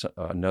 This is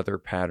another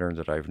pattern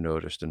that I've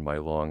noticed in my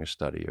long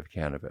study of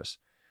cannabis.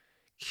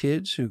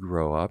 Kids who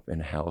grow up in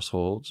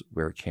households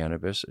where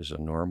cannabis is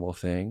a normal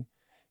thing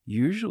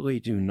usually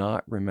do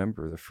not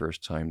remember the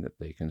first time that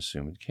they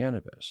consumed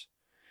cannabis.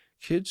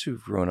 Kids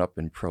who've grown up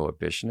in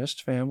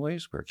prohibitionist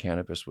families where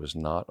cannabis was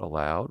not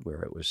allowed,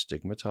 where it was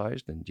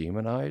stigmatized and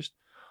demonized,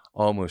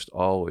 almost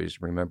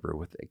always remember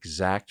with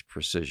exact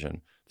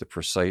precision the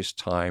precise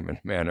time and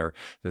manner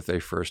that they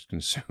first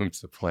consumed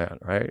the plant,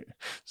 right?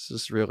 This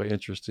is a really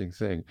interesting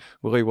thing.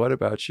 Willie, what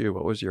about you?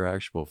 What was your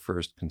actual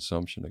first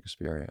consumption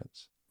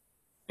experience?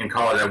 In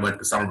college, I went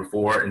the summer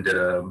before and did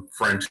a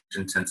French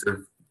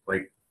intensive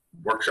like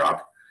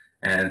workshop,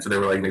 and so there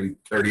were like maybe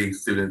 30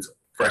 students,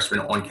 freshmen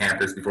on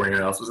campus before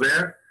anyone else was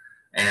there,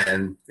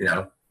 and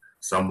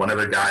one of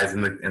the guys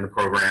in the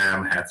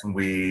program had some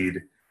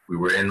weed. We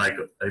were in like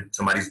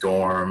somebody's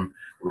dorm.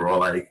 We were all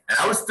like, and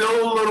I was still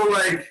a little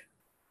like,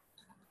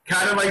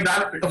 kind of like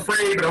not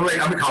afraid, but I'm like,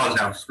 I'm in college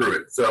now, screw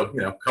it. So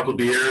a couple of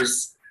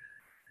beers,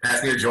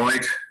 passed me a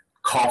joint,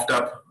 coughed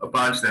up a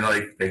bunch, then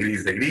like take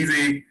it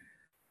easy.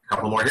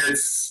 Couple more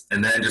hits,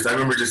 and then I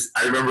remember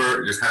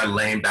just kind of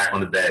laying back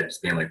on the bed,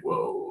 just being like,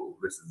 "Whoa,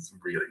 this is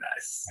really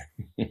nice."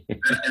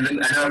 and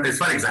then I know it's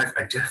funny because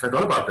I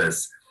thought about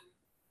this.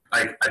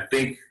 I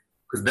think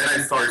because then I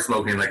started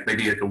smoking like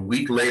maybe like a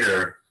week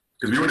later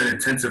because we were in an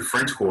intensive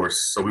French course,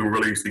 so we were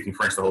really speaking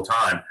French the whole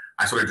time.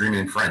 I started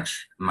dreaming in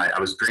French. I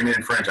was dreaming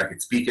in French. I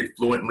could speak it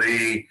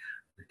fluently,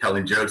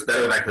 telling jokes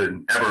better than I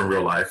could ever in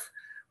real life.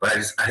 But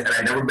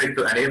I never made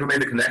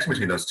the connection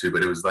between those two.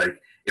 But it was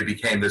like it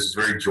became this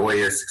very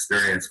joyous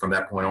experience from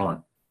that point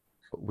on.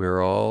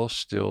 We're all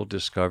still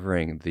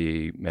discovering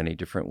the many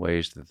different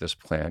ways that this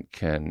plant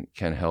can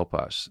help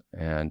us,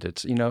 and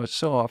it's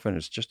so often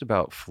it's just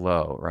about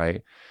flow,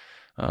 right?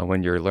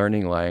 When you're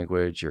learning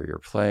language, or you're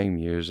playing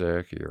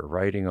music, or you're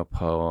writing a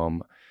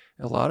poem,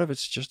 a lot of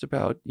it's just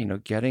about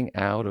getting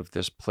out of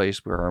this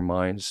place where our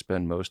minds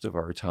spend most of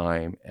our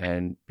time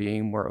and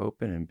being more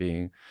open and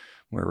being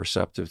more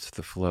receptive to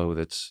the flow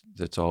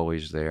that's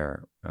always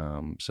there.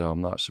 So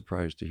I'm not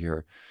surprised to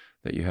hear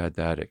that you had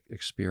that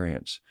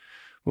experience.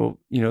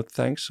 Well,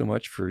 thanks so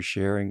much for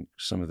sharing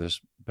some of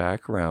this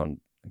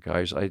background,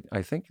 guys.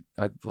 I think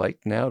I'd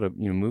like now to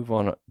move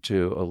on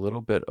to a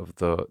little bit of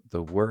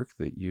the work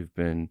that you've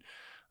been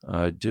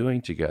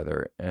doing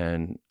together.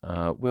 And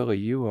Willie,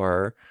 you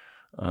are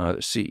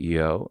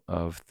CEO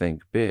of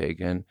Think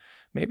Big, and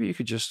maybe you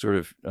could just sort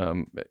of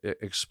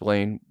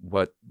explain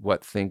what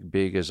Think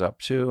Big is up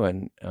to,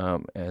 and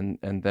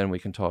then we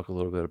can talk a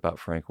little bit about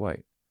Frank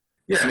White.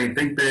 Yeah, I mean,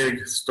 Think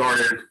Big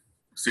started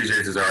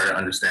CJ's desire to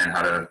understand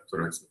how to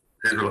sort of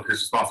his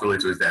responsibility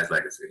to his dad's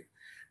legacy,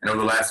 and over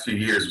the last few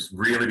years, it's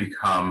really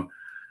become,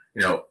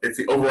 it's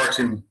the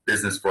overarching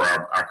business for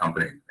our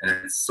company, and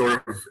it's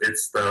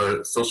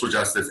the social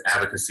justice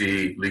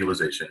advocacy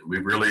legalization. We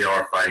really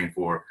are fighting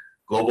for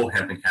global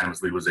hemp and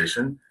cannabis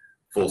legalization.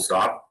 Full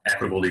stop,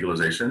 equitable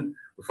legalization.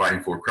 We're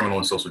fighting for criminal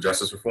and social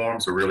justice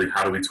reform. So really,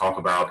 how do we talk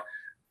about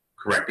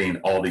correcting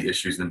all the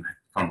issues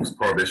from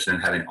prohibition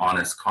and having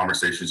honest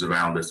conversations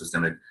around the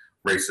systemic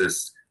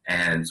racist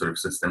and sort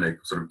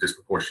of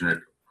disproportionate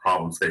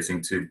problems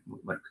facing to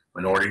like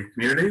minority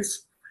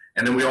communities.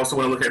 And then we also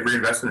want to look at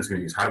reinvestment in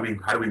communities. How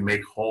do we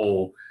make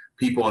whole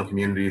people and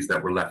communities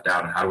that were left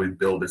out, and how do we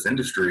build this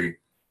industry,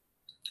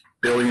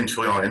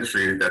 billion-trillion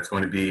industry that's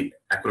going to be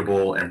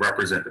equitable and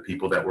represent the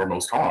people that were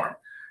most harmed?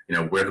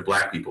 We're the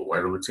Black people,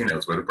 we're the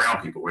Latinos, we're the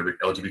brown people, we're the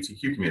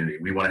LGBTQ community.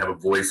 We want to have a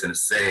voice and a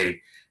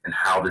say in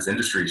how this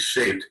industry is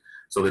shaped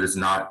so that it's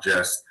not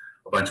just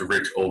a bunch of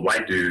rich old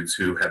white dudes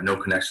who have no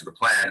connection to the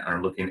plant and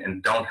are looking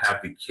and don't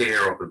have the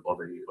care or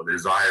the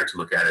desire to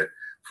look at it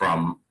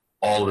from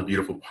all the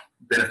beautiful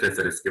benefits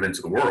that it's given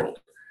to the world.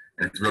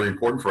 And it's really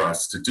important for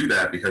us to do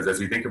that because as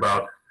we think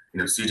about,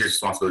 CJ's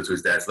responsibility to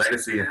his dad's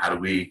legacy and how do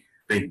we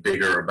think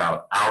bigger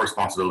about our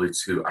responsibility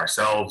to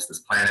ourselves, this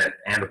planet,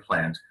 and the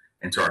plant,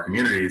 and to our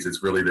communities,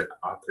 it's really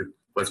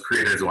what's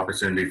created as an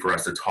opportunity for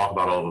us to talk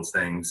about all those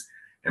things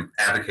and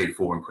advocate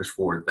for and push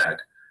forward that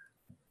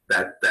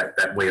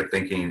way of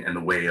thinking and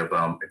the way of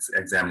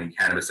examining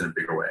cannabis in a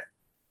bigger way.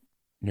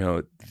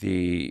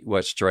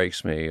 What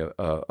strikes me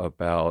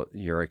about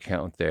your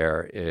account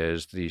there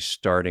is the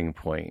starting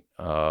point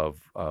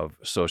of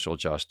social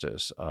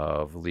justice,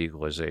 of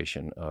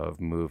legalization, of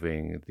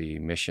moving the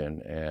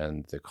mission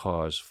and the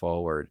cause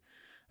forward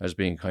as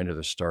being kind of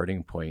the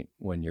starting point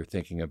when you're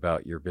thinking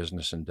about your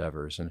business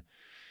endeavors. And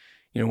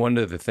one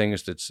of the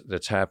things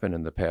that's happened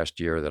in the past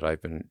year that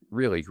I've been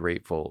really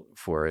grateful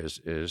for is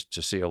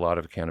to see a lot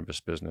of cannabis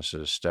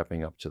businesses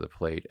stepping up to the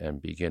plate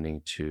and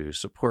beginning to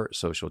support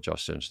social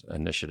justice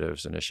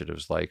initiatives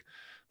like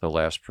the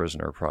Last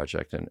Prisoner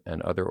Project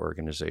and other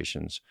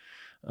organizations.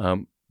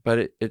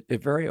 But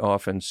it very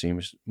often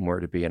seems more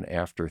to be an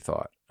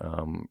afterthought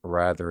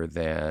rather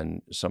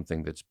than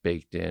something that's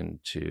baked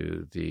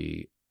into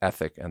the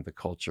ethic and the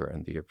culture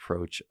and the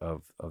approach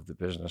of the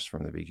business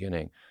from the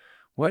beginning.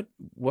 What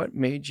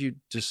made you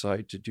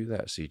decide to do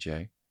that,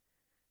 CJ?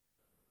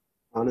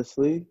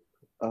 Honestly,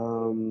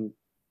 um,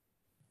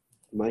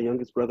 my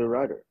youngest brother,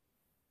 Ryder.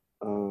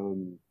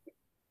 Um,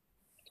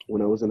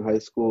 when I was in high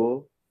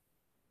school,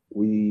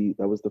 we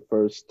that was the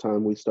first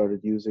time we started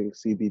using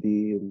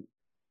CBD and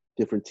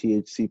different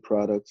THC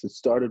products. It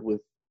started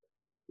with,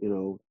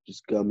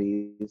 just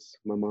gummies.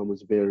 My mom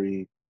was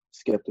very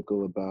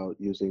skeptical about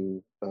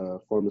using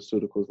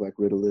pharmaceuticals like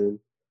Ritalin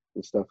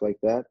and stuff like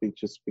that,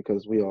 just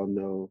because we all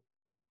know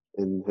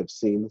and have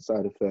seen the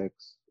side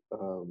effects.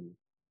 Um,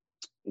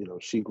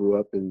 she grew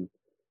up in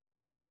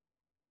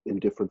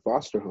different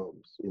foster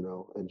homes,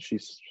 and she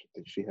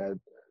had,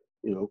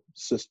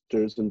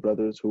 sisters and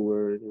brothers who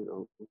were,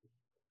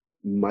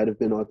 might have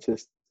been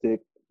autistic,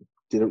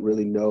 didn't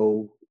really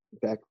know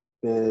back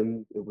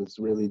then. It was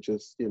really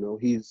just,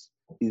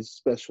 he's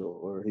special,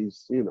 or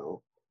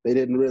they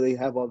didn't really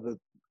have all the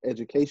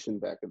education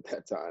back at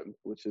that time,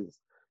 which is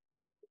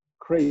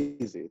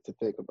crazy to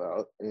think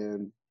about.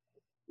 And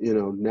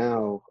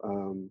now,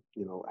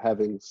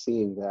 having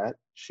seen that,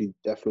 she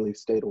definitely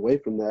stayed away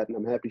from that, and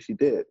I'm happy she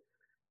did,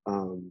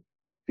 um,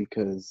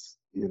 because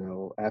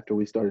after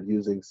we started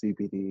using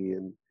CBD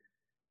and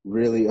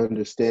really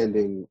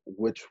understanding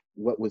what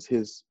was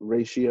his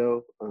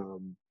ratio,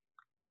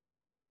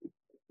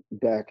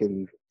 back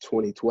in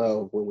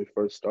 2012 when we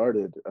first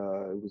started,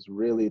 it was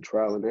really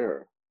trial and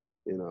error.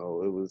 It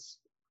was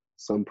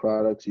some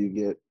products you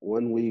get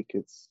one week,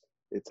 it's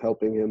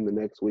helping him. The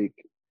next week,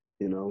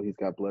 he's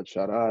got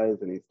bloodshot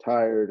eyes and he's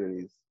tired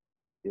and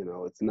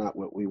it's not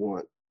what we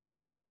want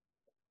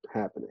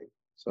happening.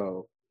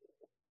 So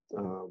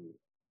um,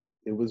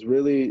 it was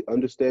really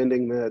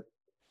understanding that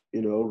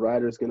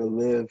Ryder's going to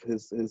live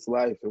his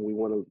life, and we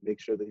want to make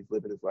sure that he's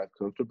living his life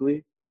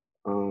comfortably,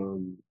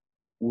 um,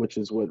 which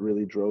is what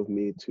really drove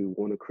me to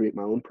want to create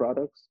my own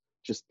products.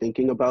 Just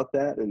thinking about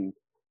that, and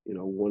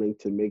wanting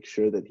to make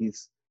sure that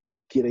he's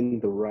getting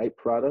the right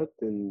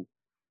product. And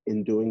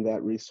in doing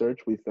that research,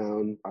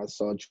 I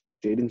saw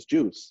Jaden's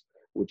Juice,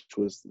 which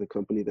was the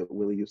company that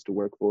Willie used to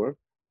work for.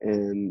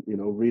 And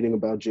reading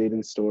about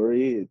Jaden's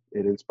story,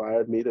 it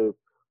inspired me to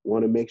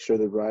want to make sure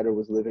that Ryder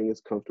was living as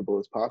comfortable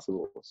as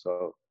possible.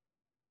 So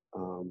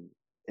um,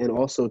 and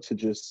also to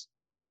just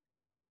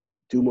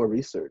do more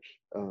research.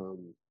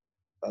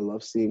 I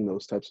love seeing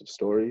those types of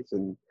stories,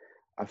 and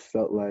I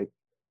felt like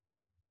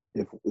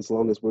if as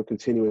long as we're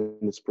continuing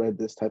to spread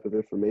this type of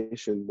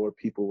information, more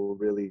people will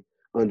really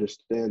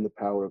understand the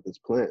power of this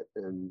plant.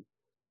 And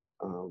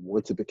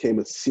once it became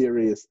a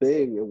serious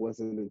thing, it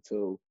wasn't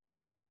until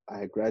I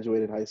had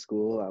graduated high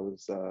school. I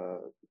was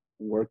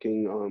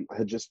working. I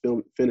had just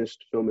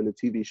finished filming a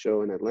TV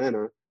show in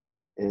Atlanta,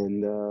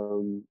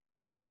 and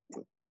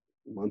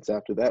months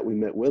after that, we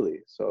met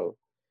Willie. So,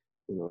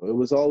 it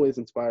was always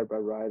inspired by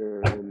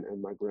Ryder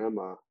and my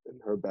grandma and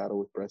her battle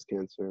with breast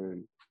cancer,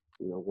 and,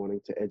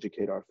 wanting to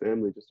educate our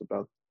family just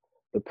about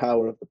the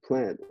power of the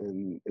plant.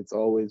 And it's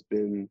always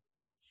been,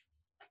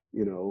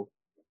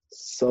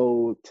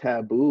 so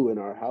taboo in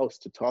our house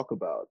to talk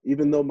about,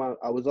 even though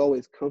I was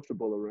always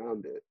comfortable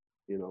around it.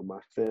 My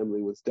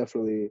family was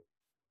definitely,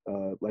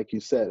 like you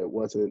said, it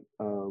wasn't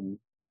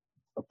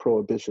a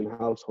prohibition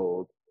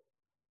household,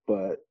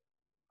 but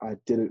I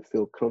didn't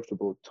feel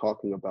comfortable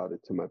talking about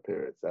it to my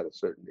parents at a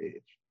certain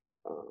age.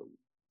 Um,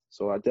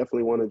 so I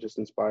definitely want to just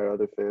inspire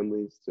other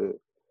families to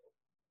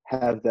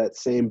have that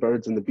same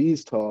birds and the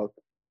bees talk.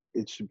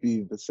 It should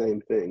be the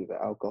same thing,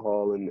 the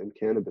alcohol and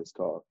cannabis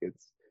talk.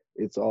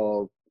 It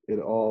all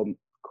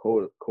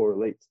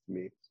correlates to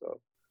me. So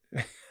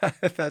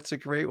That's a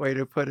great way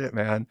to put it,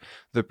 man.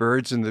 The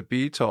birds and the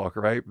bee talk,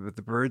 right? But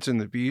the birds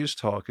and the bees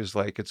talk is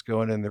like it's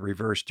going in the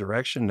reverse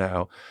direction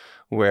now,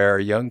 where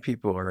young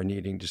people are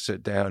needing to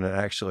sit down and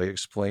actually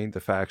explain the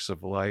facts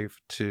of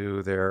life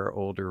to their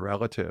older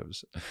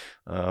relatives.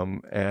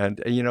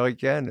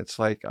 Again, it's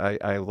like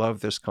I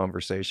love this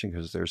conversation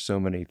because there's so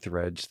many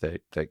threads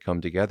that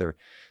come together.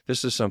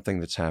 This is something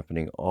that's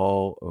happening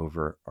all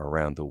over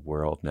around the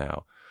world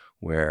now,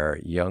 where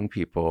young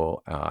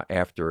people,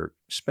 after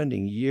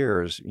spending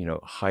years,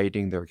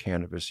 hiding their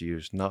cannabis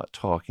use, not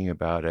talking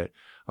about it,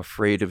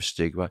 afraid of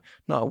stigma,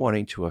 not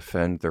wanting to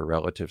offend their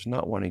relatives,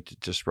 not wanting to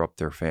disrupt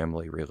their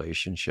family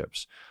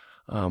relationships.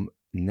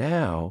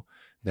 Now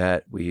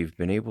that we've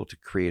been able to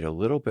create a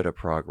little bit of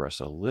progress,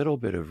 a little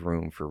bit of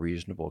room for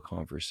reasonable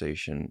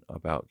conversation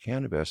about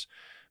cannabis,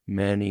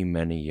 many,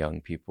 many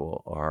young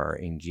people are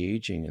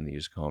engaging in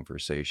these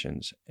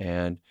conversations.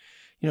 And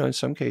in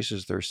some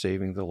cases, they're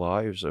saving the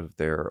lives of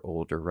their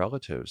older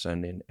relatives.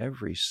 And in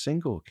every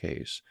single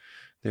case,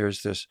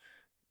 there's this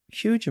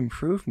huge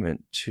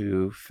improvement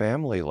to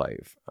family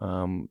life.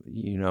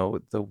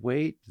 The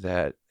weight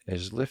that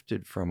is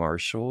lifted from our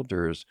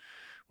shoulders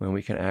when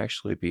we can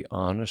actually be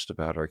honest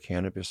about our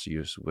cannabis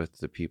use with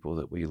the people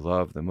that we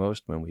love the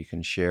most, when we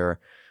can share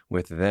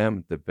with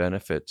them the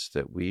benefits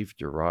that we've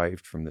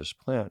derived from this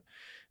plant,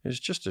 is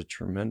just a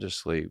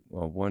tremendously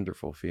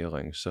wonderful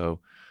feeling. So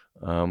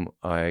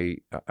I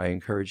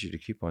encourage you to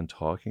keep on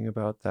talking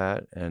about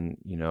that. And,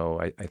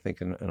 I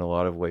think in a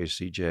lot of ways,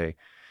 CJ,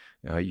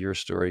 your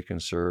story can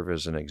serve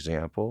as an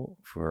example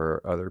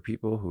for other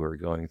people who are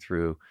going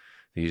through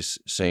these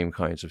same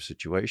kinds of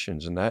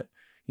situations. And that,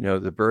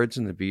 the birds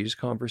and the bees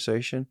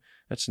conversation,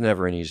 that's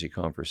never an easy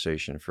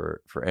conversation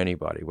for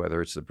anybody,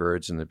 whether it's the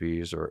birds and the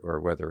bees or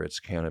whether it's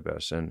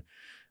cannabis. And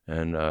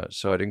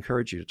so I'd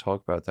encourage you to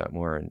talk about that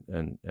more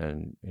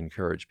and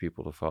encourage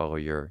people to follow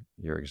your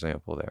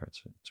example there.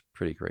 It's a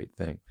pretty great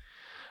thing.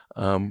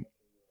 Um,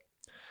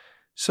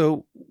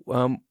 so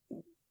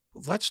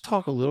let's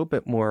talk a little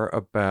bit more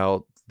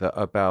about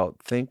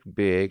Think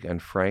Big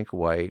and Frank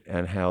White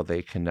and how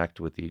they connect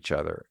with each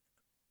other.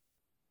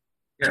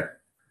 Yeah.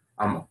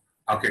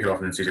 I'll kick it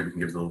off, and then CJ, we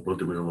can we'll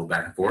do a little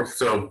back and forth.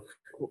 So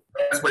the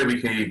best way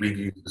we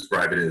can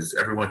describe it is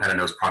everyone kind of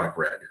knows Product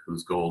Red,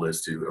 whose goal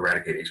is to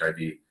eradicate HIV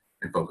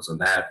and focus on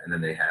that. And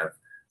then they have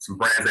some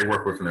brands they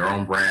work with from their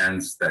own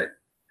brands that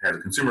has a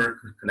consumer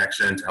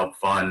connection to help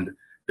fund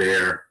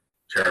their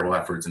charitable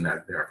efforts and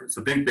their efforts.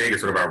 So Think Big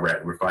is sort of our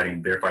red. They're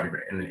fighting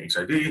in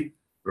HIV.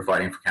 We're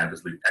fighting for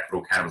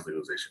equitable cannabis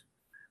legalization.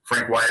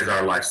 Frank White is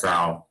our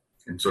lifestyle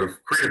and sort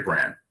of creative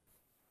brand.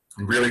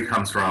 It really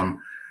comes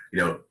from,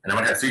 and I'm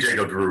going to have CJ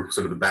go through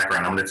sort of the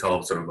background. I'm going to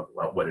tell sort of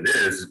about what it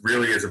is. It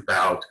really is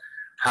about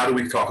how do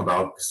we talk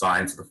about the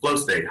science of the flow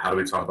state? How do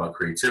we talk about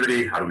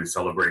creativity? How do we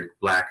celebrate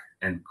Black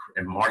and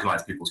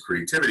marginalized people's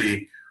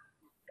creativity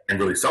and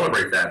really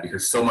celebrate that?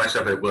 Because so much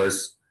of it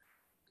was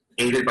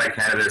aided by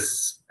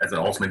cannabis as an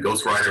ultimate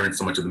ghostwriter in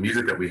so much of the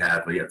music that we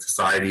have, but yet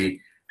society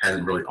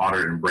hasn't really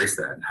honored and embraced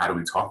that. And how do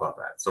we talk about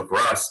that? So for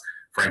us,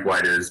 Frank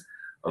White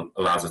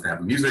allows us to have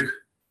a music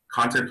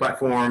content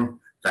platform,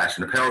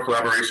 fashion apparel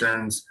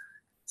collaborations,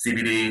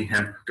 CBD,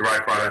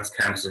 hemp-derived products,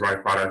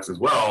 cannabis-derived products as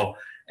well,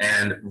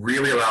 and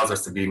really allows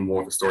us to be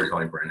more of a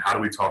storytelling brand. How do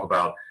we talk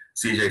about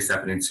CJ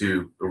stepping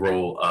into the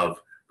role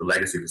of the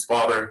legacy of his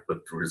father, but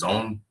through his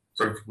own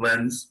sort of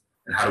lens?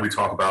 And how do we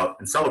talk about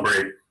and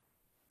celebrate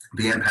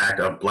the impact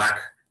of Black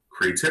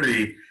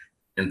creativity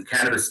and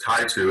cannabis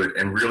tied to it,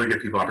 and really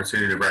give people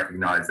opportunity to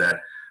recognize that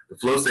the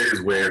flow state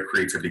is where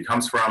creativity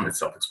comes from. It's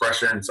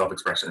self-expression.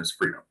 Self-expression is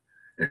freedom.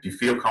 And if you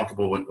feel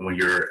comfortable when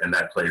you're in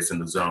that place in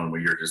the zone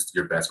where you're just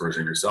your best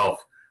version of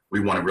yourself, we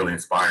want to really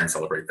inspire and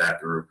celebrate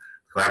that through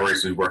the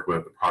collaborations we work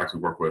with, the products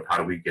we work with. How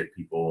do we get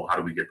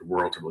the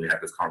world to really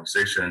have this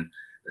conversation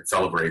that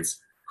celebrates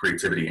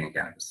creativity and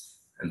cannabis?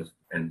 And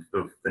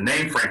the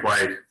name Frank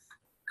White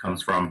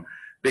comes from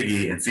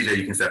Biggie, and CJ,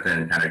 you can step in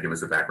and kind of give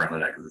us a background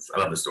on that because I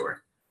love the story.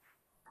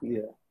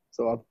 Yeah.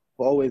 So I've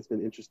always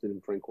been interested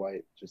in Frank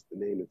White, just the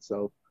name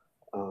itself.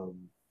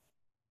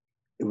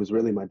 It was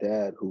really my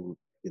dad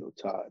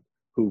Todd,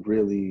 who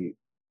really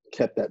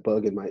kept that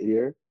bug in my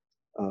ear.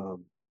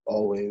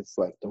 Always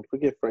like, don't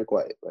forget Frank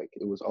White. Like,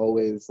 it was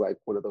always like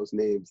one of those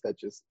names that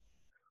just,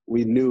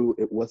 we knew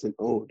it wasn't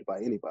owned by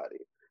anybody,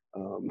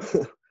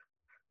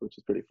 which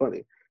is pretty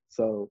funny.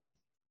 So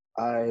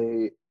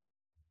I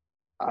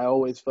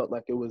always felt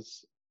like it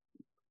was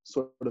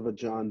sort of a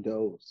John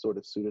Doe sort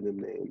of pseudonym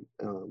name.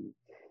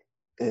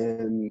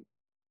 And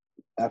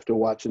after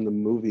watching the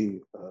movie,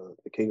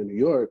 The King of New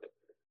York,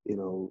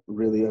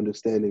 really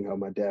understanding how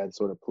my dad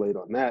sort of played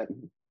on that,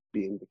 and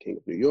being the King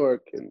of New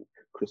York and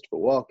Christopher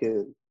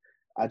Walken,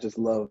 I just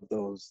love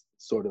those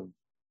sort of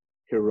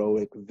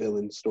heroic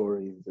villain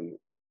stories. And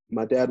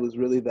my dad was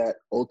really that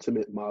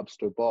ultimate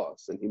mobster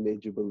boss, and he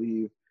made you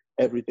believe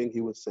everything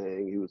he was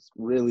saying. He was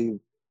really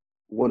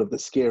one of the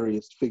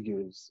scariest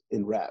figures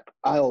in rap.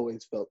 I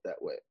always felt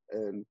that way,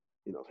 and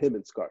him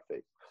and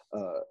Scarface.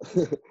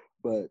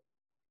 But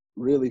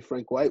really,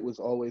 Frank White was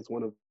always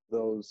one of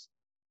those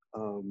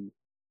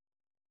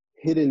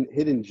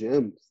hidden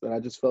gems that I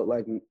just felt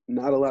like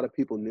not a lot of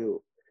people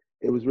knew.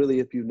 It was really,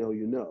 if you know,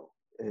 you know.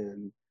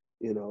 And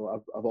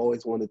I've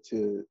always wanted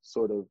to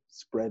sort of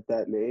spread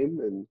that name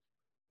and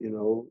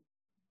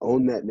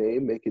own that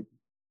name, make it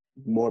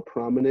more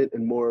prominent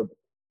and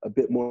a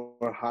bit more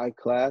high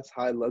class,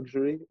 high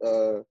luxury.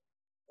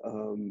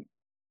 And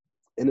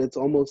it's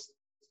almost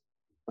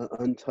an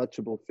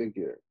untouchable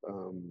figure.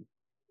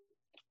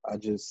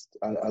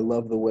 I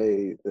love the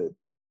way that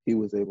he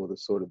was able to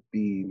sort of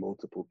be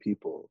multiple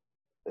people.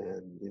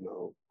 And,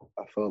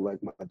 I felt like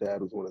my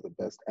dad was one of the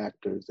best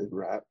actors in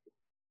rap.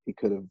 He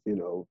could have,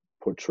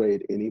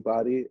 portrayed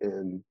anybody.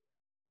 And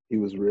he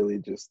was really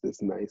just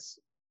this nice,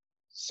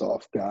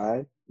 soft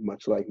guy,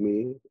 much like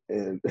me.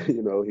 And,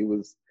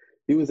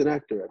 he was an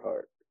actor at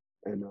heart.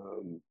 And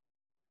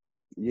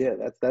yeah,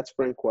 that's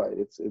Frank White.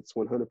 It's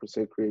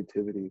 100%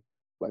 creativity,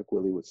 like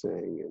Willie was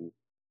saying. And,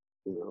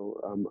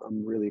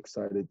 I'm really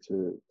excited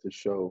to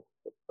show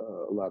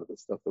a lot of the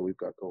stuff that we've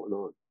got going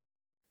on.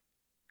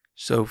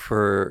 So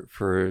for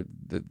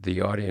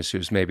the audience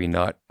who's maybe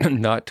not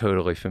not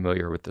totally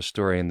familiar with the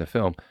story in the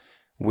film,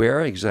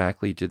 where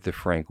exactly did the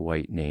Frank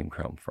White name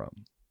come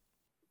from?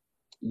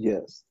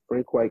 Yes,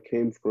 Frank White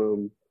came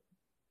from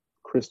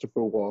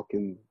Christopher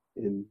Walken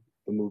in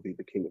the movie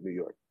The King of New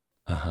York.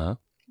 Uh-huh.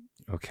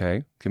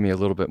 Okay. Give me a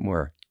little bit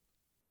more.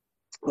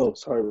 Oh,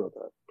 sorry about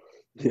that.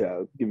 Yeah,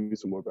 I'll give you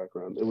some more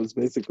background. It was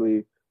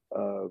basically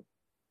a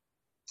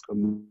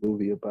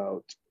movie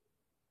about,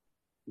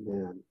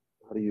 man,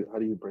 how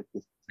do you break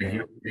this He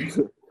down? was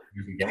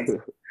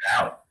gangster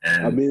out, I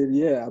and mean,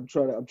 yeah, I'm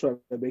trying to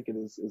make it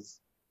as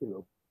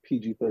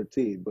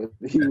PG-13, but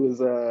he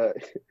was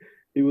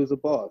he was a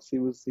boss. He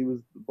was the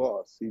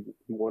boss. He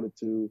wanted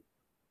to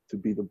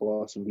be the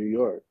boss of New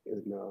York,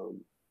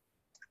 and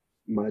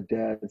my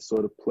dad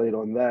sort of played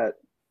on that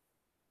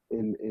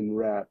in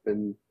rap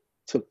and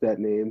took that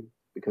name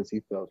because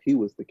he felt he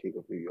was the king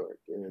of New York,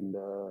 and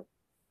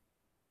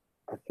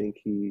I think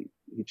he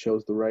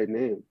chose the right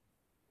name.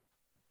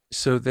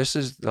 So this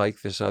is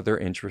like this other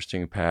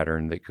interesting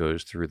pattern that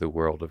goes through the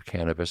world of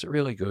cannabis. It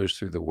really goes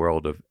through the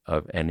world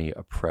of any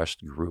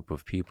oppressed group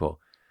of people.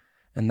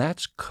 And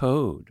that's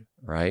code,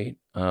 right?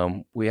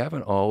 We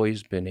haven't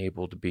always been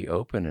able to be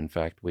open. In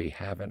fact, we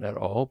haven't at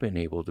all been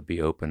able to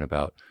be open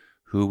about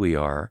who we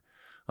are,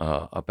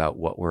 about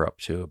what we're up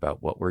to,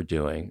 about what we're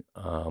doing,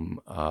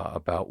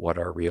 about what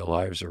our real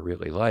lives are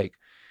really like.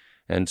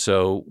 And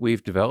so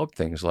we've developed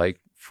things like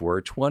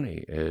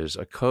 420 is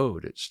a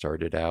code. It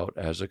started out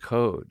as a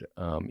code.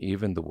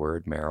 Even the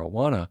word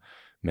marijuana,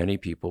 many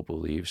people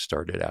believe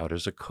started out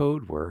as a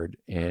code word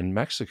in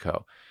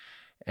Mexico.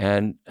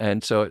 And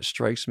so it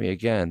strikes me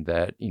again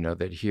that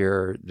that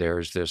here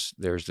there's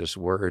this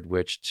word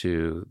which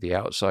to the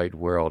outside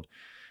world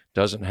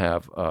doesn't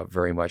have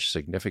very much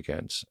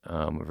significance,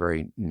 a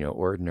very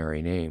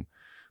ordinary name,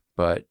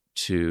 but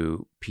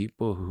to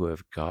people who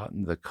have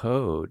gotten the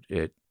code,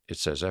 it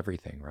says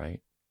everything,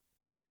 right?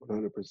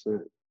 100%,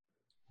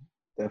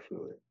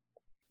 definitely.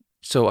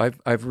 So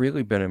I've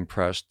really been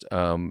impressed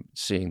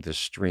seeing the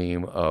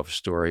stream of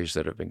stories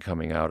that have been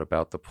coming out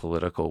about the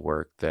political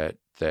work that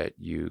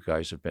you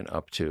guys have been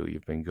up to.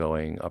 You've been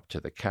going up to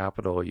the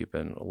Capitol. You've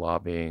been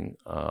lobbying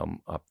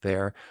up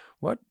there.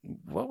 What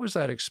was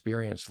that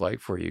experience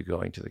like for you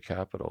going to the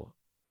Capitol?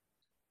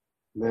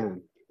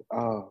 Man,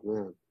 oh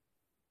man,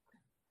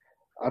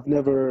 I've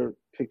never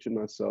pictured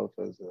myself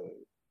as a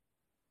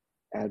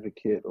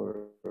advocate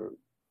or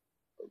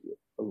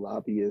a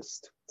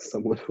lobbyist,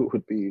 someone who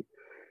would be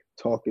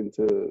talking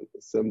to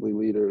assembly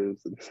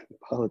leaders and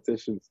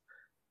politicians.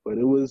 But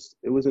it was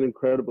an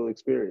incredible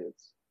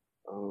experience.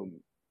 Um,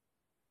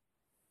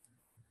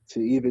 to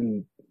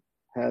even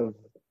have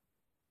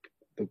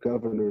the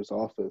governor's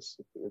office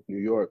of New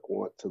York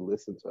want to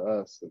listen to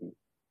us and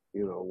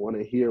want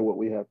to hear what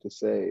we have to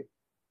say.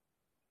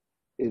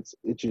 It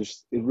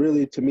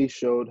really to me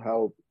showed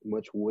how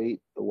much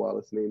weight the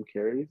Wallace name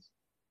carries,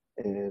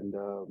 and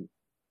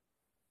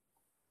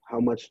how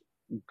much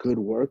good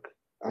work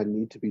I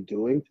need to be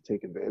doing to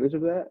take advantage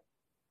of that.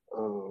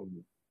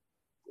 Um,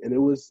 and it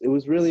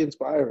was really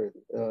inspiring,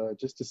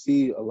 just to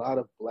see a lot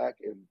of Black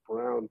and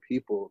brown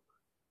people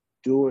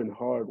doing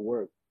hard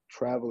work,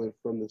 traveling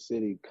from the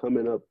city,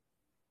 coming up.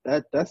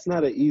 That's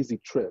not an easy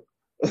trip.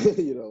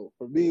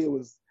 For me, it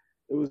was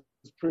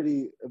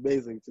pretty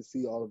amazing to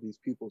see all of these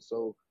people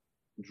so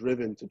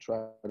driven to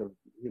try to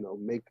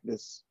make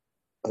this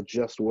a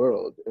just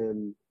world.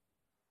 And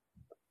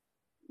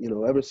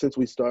ever since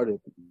we started,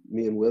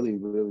 me and Willie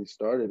really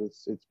started.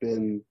 It's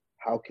been,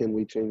 how can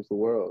we change the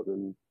world?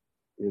 And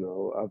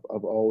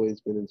I've always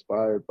been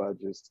inspired by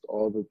just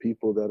all the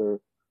people that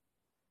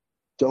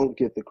don't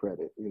get the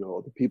credit.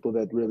 The people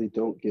that really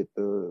don't get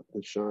the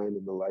shine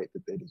and the light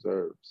that they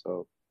deserve.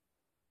 So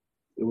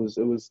it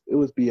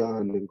was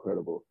beyond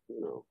incredible.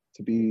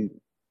 To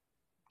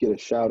get a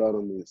shout out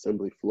on the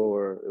assembly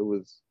floor. It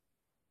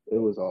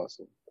was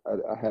awesome.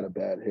 I had a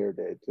bad hair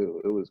day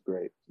too. It was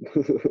great.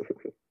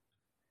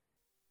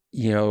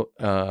 Your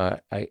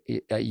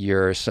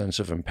sense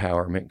of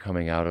empowerment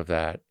coming out of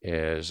that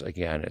is,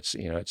 again, it's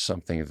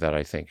something that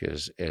I think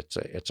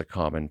it's a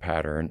common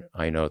pattern.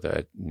 I know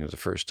that the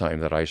first time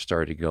that I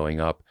started going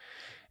up,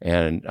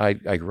 and I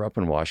grew up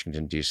in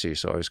Washington D.C.,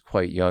 so I was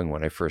quite young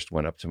when I first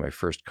went up to my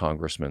first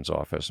congressman's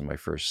office and my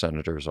first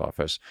senator's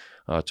office,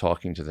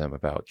 talking to them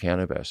about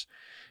cannabis,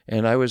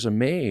 and I was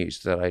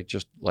amazed that I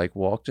just like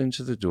walked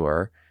into the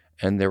door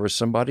and there was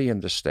somebody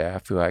in the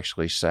staff who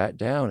actually sat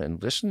down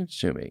and listened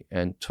to me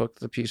and took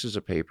the pieces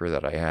of paper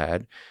that I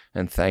had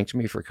and thanked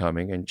me for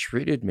coming and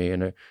treated me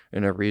in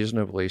a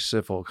reasonably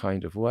civil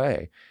kind of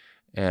way.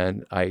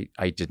 And I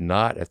did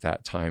not at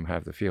that time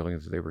have the feeling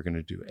that they were going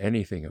to do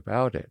anything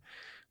about it.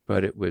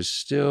 But it was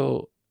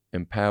still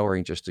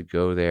empowering just to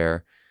go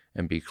there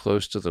and be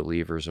close to the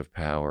levers of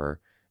power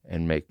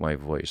and make my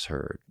voice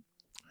heard.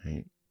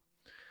 Right?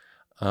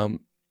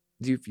 Um,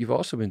 you've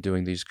also been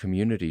doing these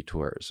community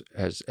tours.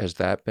 Has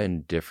that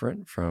been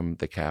different from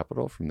the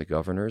Capitol, from the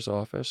governor's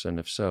office? And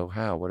if so,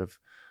 how?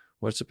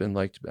 What's it been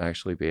like to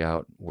actually be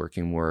out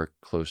working more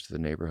close to the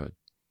neighborhood?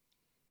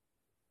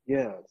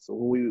 Yeah. So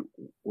when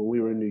we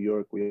were in New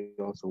York, we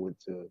also went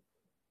to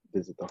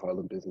visit the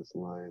Harlem Business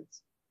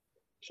Alliance.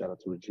 Shout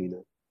out to Regina,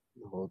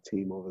 the whole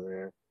team over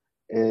there.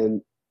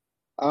 And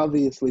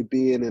obviously,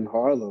 being in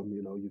Harlem,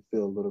 you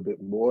feel a little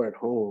bit more at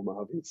home.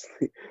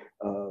 Obviously,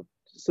 uh,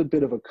 just a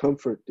bit of a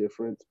comfort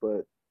difference,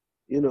 but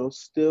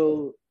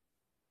still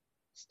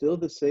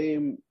the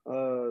same.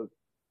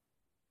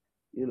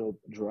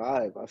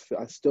 Drive.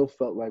 I still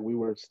felt like we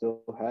were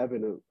still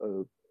having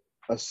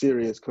a a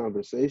serious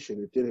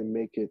conversation. It didn't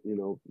make it,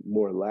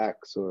 more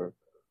lax or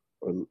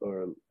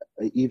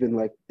even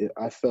like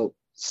I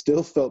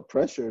still felt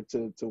pressure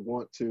to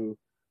want to,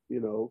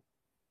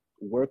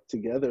 work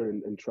together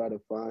and try to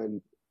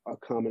find a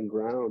common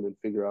ground and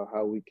figure out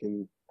how we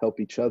can help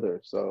each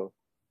other. So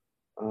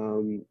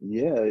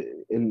yeah,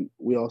 and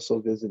we also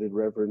visited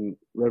Reverend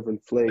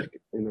Flake,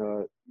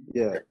 and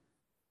yeah,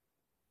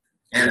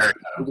 And Eric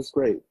it was Adams.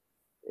 great.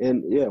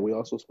 And yeah, we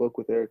also spoke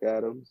with Eric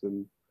Adams,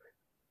 and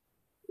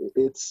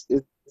it's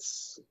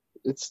it's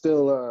it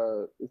still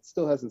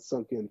hasn't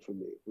sunk in for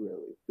me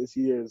really. This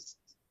year's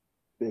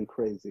been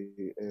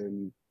crazy,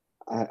 and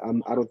I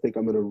don't think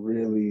I'm gonna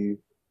really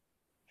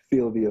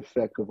feel the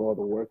effect of all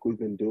the work we've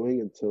been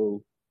doing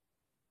until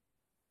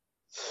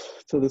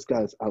this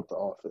guy's out the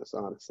office,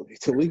 honestly.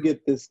 Till we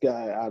get this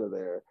guy out of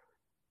there,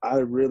 I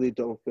really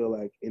don't feel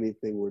like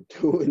anything we're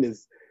doing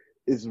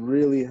is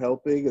really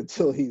helping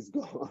until he's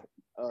gone.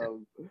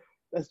 Um,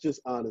 that's just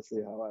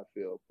honestly how I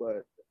feel.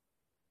 But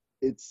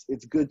it's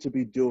good to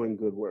be doing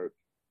good work.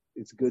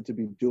 It's good to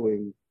be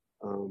doing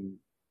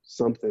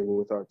something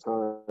with our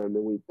time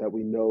that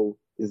we know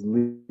is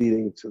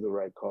leading to the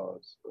right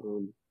cause.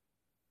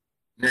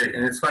 Yeah,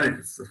 and it's funny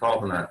to follow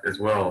up on that as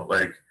well.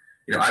 Like,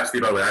 obviously,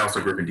 by the way, I also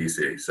grew up in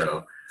DC,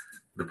 so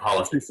the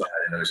politics side,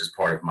 is just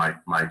part of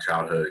my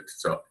childhood.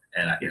 So,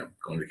 and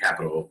going to the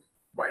Capitol,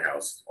 White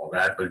House, all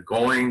that. But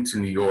going to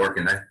New York,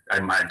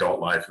 and my adult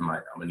life, and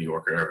I'm a New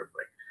Yorker.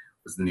 Like,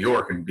 was in New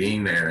York and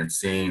being there and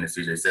seeing, as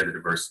CJ said, the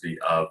diversity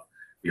of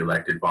the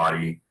elected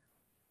body,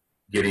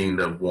 getting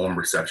the warm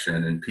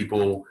reception, and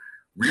people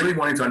really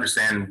wanting to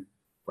understand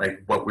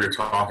like what we were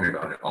talking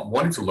about,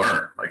 wanting to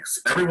learn. Like,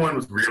 everyone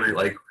was really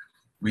like,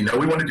 we know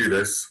we want to do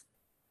this.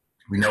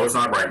 We know it's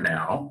not right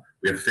now.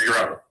 We have to figure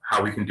out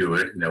how we can do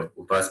it.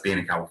 With us being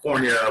in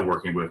California,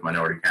 working with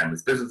Minority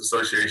Cannabis Business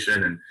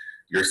Association, and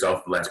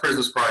yourself, the Last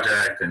Business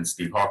Project, and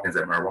Steve Hawkins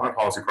at Marijuana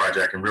Policy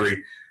Project, and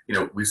really,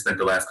 we spent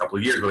the last couple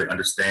of years really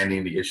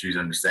understanding the issues,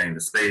 understanding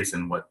the space,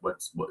 and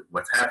what's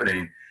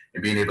happening,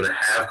 and being able to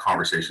have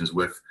conversations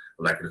with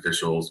elected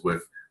officials,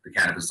 with the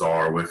Cannabis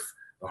Czar, with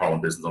the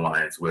Harlem Business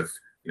Alliance, with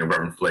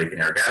Reverend Flake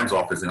and Eric Adams'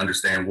 office, and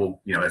understand, well,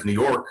 as New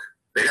York,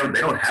 they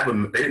didn't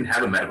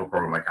have a medical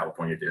program like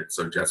California did.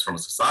 So just from a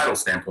societal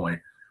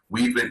standpoint,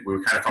 we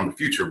were kind of from the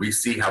future. We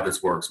see how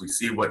this works. We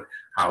see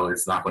how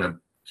it's not going to,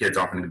 kids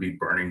aren't going to be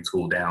burning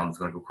school down. It's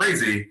going to go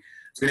crazy.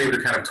 It's being able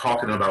to kind of talk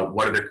to them about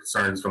what are the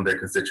concerns from their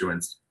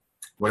constituents,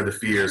 what are the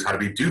fears, how do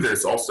we do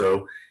this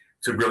also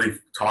to really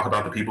talk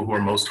about the people who are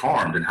most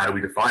harmed, and how do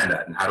we define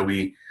that, and how do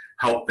we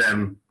help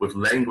them with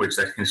language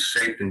that can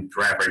shape and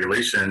draft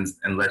regulations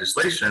and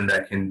legislation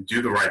that can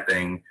do the right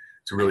thing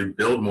to really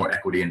build more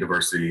equity and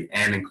diversity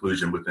and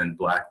inclusion within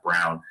Black,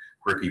 brown,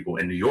 queer people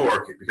in New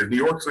York, because New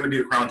York is going to be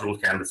the crown jewel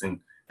of cannabis in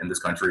this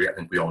country. I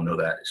think we all know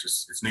that.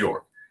 It's New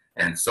York.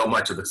 And so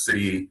much of the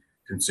city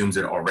consumes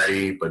it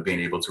already, but being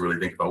able to really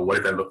think about what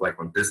does that look like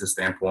from a business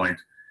standpoint,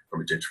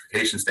 from a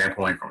gentrification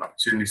standpoint, from an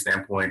opportunity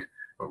standpoint,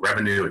 from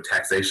revenue,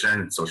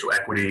 taxation, and social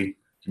equity,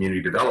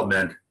 community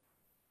development,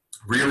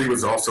 really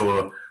was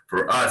also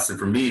for us and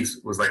for me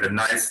was like a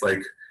nice,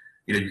 like,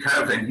 you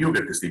kind of, and you'll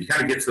get this, Steve, you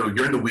kind of get to,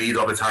 you're in the weeds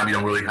all the time. You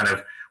don't really kind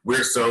of,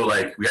 we're so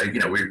like, we're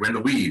in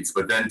the weeds,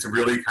 but then to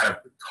really kind of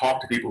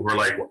talk to people who are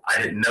like, well,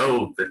 I didn't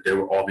know that there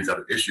were all these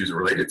other issues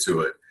related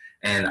to it.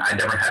 And I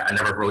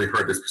never really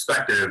heard this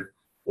perspective,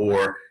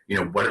 or,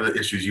 what are the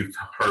issues you've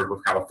heard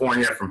with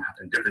California from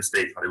in different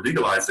states, how they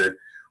legalize it,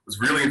 was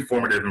really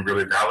informative and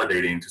really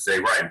validating to say,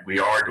 right, we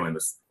are doing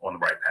this on the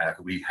right path.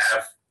 We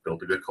have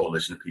built a good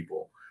coalition of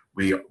people.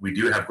 We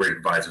do have great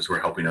advisors who are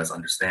helping us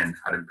understand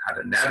how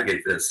to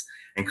navigate this.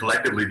 And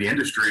collectively, the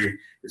industry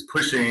is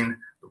pushing,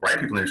 the right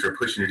people in the industry are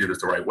pushing to do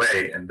this the right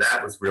way. And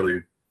that was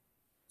really,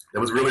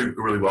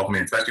 really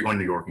welcoming, especially going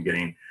to New York and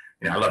getting,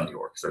 I love New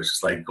York. So it's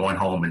just like going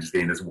home and just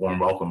getting this warm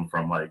welcome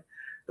from like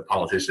the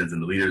politicians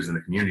and the leaders in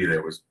the community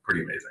there was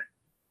pretty amazing.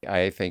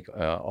 I think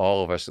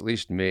all of us, at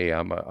least me,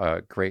 I'm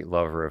a great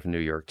lover of New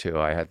York too.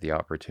 I had the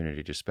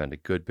opportunity to spend a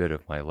good bit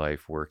of my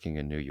life working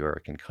in New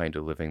York and kind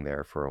of living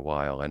there for a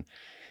while. And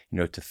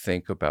to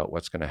think about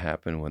what's going to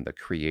happen when the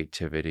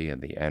creativity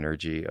and the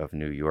energy of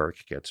New York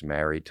gets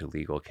married to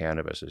legal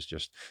cannabis is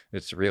just,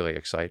 it's really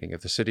exciting. If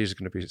the city is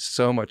going to be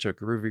so much a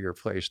groovier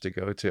place to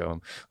go to,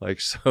 I'm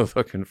like so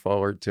looking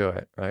forward to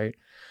it, right?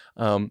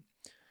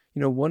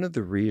 One of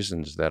the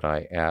reasons that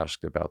I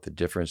asked about the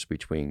difference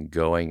between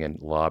going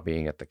and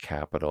lobbying at the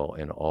Capitol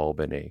in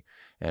Albany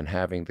and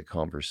having the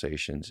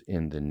conversations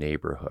in the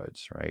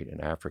neighborhoods, right, in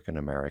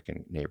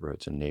African-American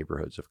neighborhoods and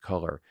neighborhoods of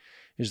color,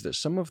 is that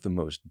some of the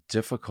most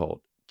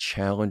difficult,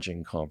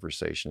 challenging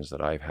conversations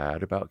that I've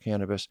had about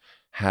cannabis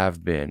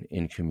have been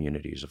in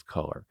communities of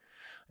color.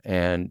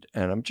 And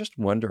I'm just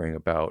wondering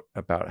about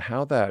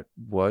how that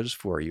was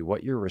for you,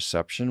 what your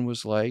reception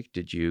was like.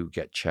 Did you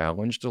get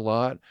challenged a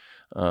lot?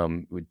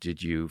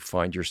 Did you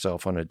find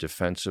yourself on a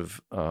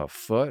defensive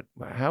foot?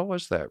 How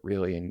was that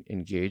really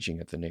engaging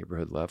at the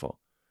neighborhood level?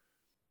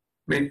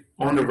 I mean,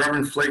 on the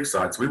Reverend Flake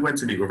side, so we went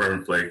to meet with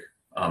Reverend Flake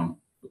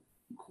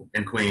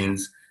in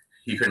Queens.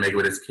 He couldn't make it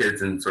with his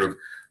kids and sort of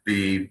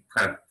the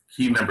kind of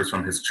key members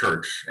from his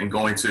church and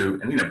going to,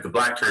 and the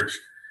Black church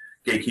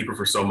gatekeeper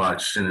for so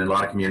much, and in a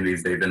lot of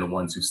communities, they've been the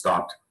ones who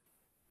stopped,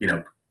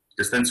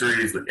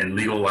 dispensaries in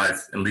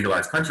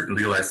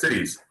legalized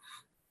cities.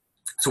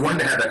 So I wanted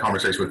to have that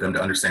conversation with them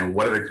to understand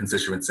what are the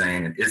constituents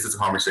saying, and is this a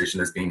conversation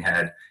that's being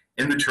had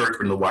in the church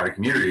but in the wider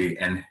community?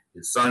 And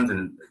his sons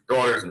and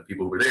daughters and the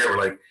people who were there were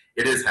like,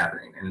 it is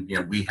happening.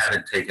 And we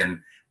haven't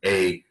taken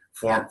a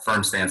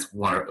firm stance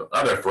one or the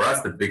other. For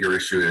us, the bigger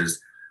issue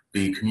is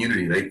the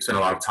community. They spend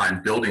a lot of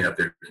time building up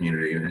their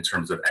community in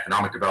terms of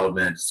economic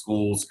development,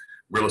 schools,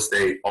 real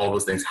estate, all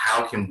those things.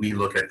 How can we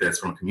look at this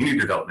from a community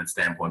development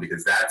standpoint?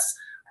 Because that's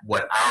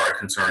what our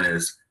concern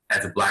is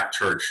as a Black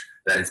church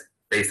that is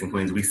based in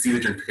Queens. We see the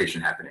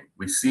gentrification happening.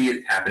 We see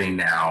it happening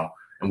now,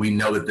 and we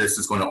know that this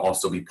is going to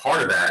also be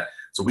part of that.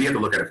 So we have to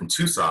look at it from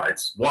two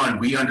sides. One,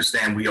 we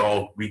understand, we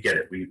get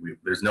it.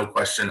 There's no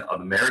question of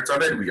the merits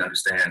of it. We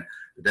understand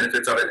the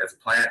benefits of it as a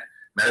plant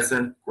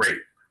medicine. Great.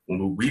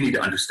 We need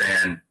to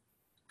understand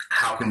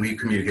how can we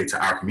communicate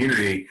to our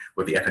community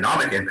what the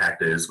economic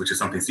impact is, which is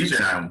something CJ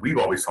and we've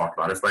always talked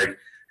about. It's like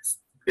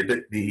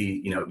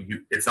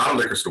it's not a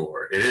liquor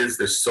store.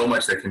 There's so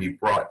much that can be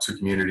brought to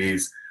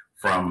communities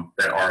from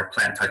that are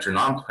plant touch or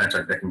non-plant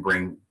touch that can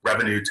bring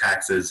revenue,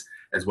 taxes,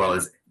 as well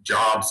as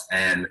jobs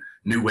and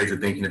new ways of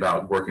thinking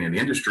about working in the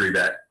industry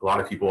that a lot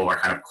of people are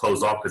kind of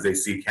closed off because they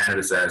see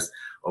cannabis as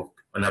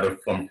another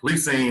form of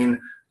policing,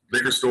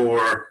 liquor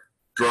store,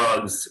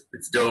 drugs,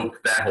 it's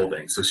dope, that whole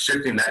thing. So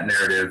shifting that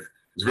narrative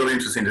is really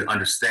interesting to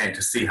understand,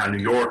 to see how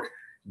New York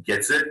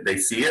gets it. They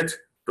see it,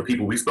 the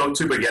people we spoke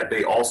to, but yet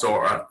they also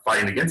are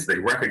fighting against it. They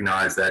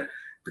recognize that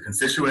the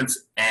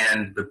constituents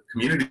and the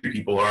community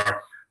people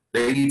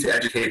they need to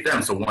educate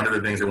them. So one of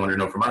the things they want to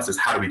know from us is,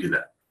 how do we do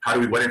that?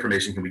 What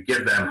information can we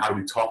give them? How do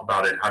we talk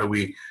about it? How do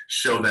we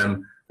show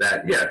them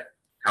that,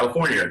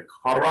 California,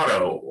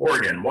 Colorado,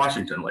 Oregon,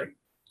 Washington,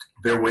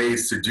 there are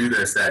ways to do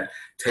this that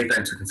take that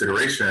into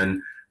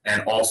consideration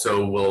and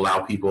also will allow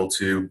people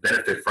to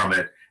benefit from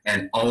it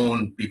and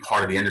be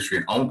part of the industry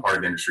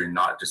and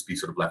not just be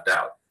sort of left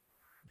out.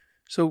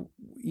 So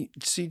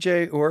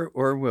CJ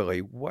or Willie,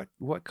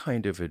 what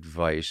kind of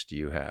advice do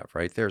you have,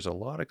 right? There's a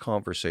lot of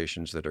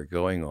conversations that are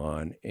going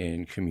on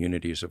in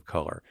communities of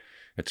color.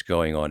 It's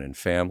going on in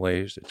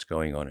families, it's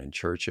going on in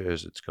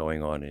churches, it's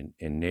going on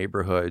in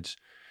neighborhoods.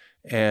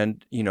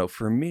 And,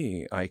 for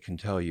me, I can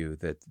tell you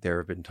that there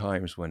have been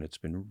times when it's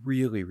been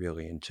really,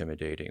 really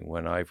intimidating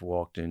when I've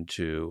walked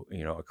into,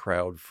 a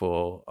crowd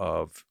full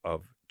of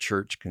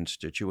church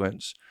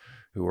constituents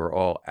who are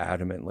all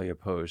adamantly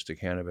opposed to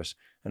cannabis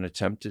and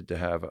attempted to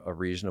have a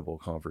reasonable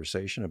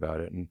conversation about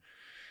it. And,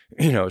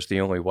 as the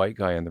only white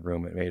guy in the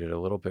room, it made it a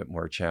little bit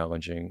more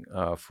challenging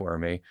for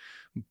me.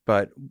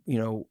 But,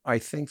 I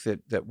think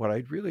that what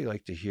I'd really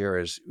like to hear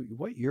is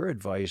what your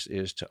advice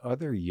is to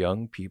other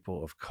young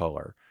people of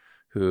color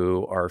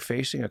who are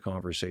facing a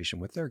conversation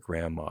with their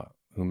grandma,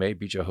 who may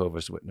be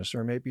Jehovah's Witness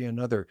or maybe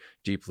another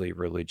deeply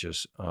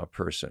religious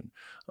person,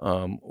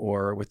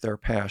 or with their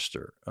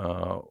pastor,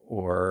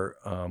 or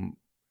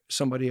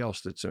somebody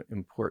else that's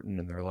important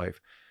in their life.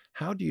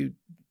 How do you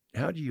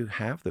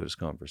have those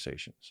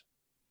conversations?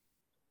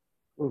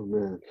 Oh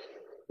man,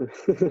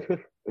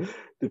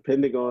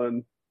 depending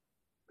on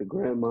the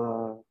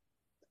grandma,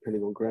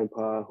 depending on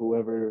grandpa,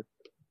 whoever,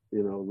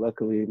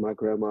 luckily my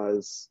grandma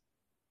is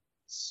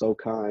so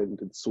kind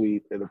and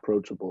sweet and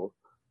approachable.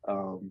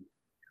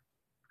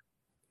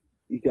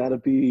 You gotta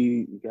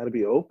be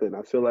open.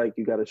 I feel like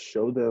you gotta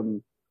show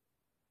them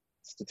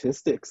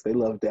statistics. They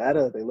love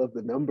data. They love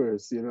the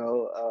numbers.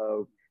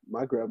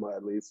 My grandma,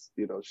 at least,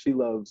 she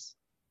loves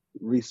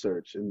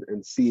research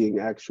and seeing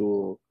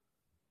actual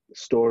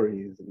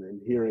stories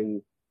and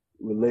hearing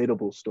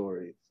relatable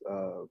stories.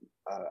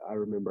 I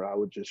remember I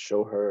would just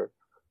show her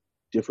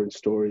different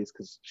stories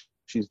because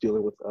she's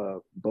dealing with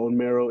bone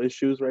marrow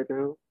issues right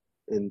now,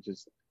 and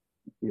just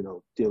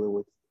dealing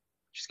with,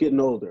 she's getting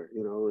older,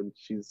 and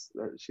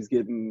she's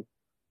getting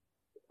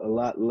a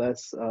lot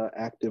less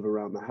active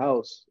around the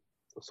house.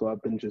 So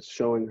I've been just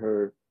showing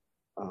her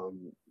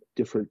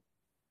different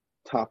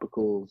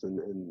topicals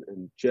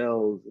and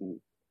gels and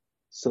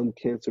some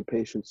cancer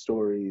patient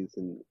stories,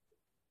 and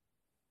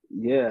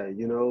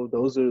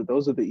those are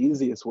the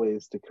easiest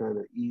ways to kind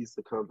of ease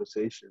the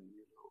conversation,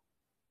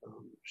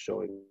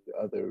 showing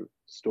other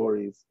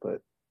stories.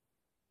 But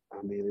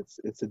I mean,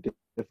 it's a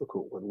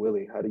difficult one.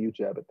 Willie, how do you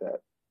jab at that?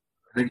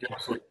 I think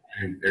absolutely.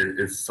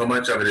 It's so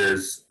much of it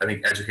is, I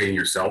think, educating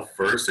yourself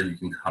first, so you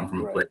can come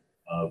from a place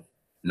of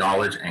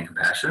knowledge and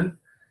compassion.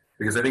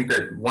 Because I think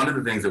that one of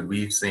the things that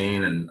we've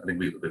seen, and I think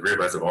the three of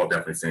us have all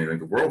definitely seen, I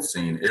think the world's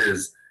seen,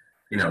 is,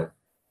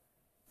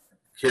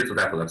 kids with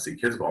epilepsy,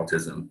 kids with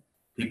autism,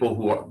 people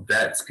who are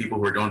vets, people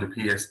who are going to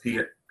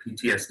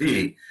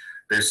PTSD.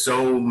 There's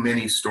so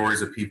many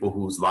stories of people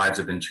whose lives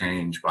have been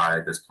changed by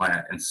this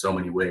plant in so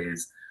many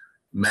ways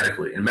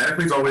medically. And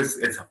medically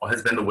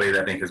has been the way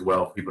that I think as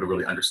well for people to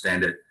really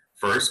understand it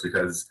first,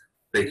 because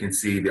they can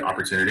see the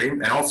opportunity.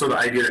 And also the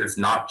idea that it's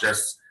not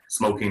just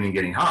smoking and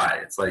getting high.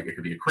 It's like, it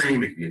could be a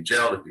cream, it could be a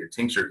gel, it could be a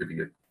tincture, it could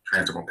be a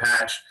transdermal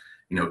patch.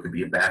 It could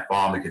be a bath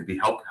bomb. It could be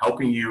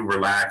helping you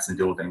relax and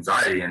deal with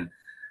anxiety. And,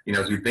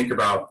 as we think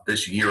about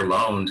this year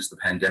alone, just the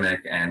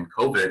pandemic and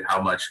COVID,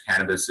 how much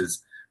the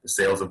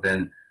sales have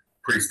been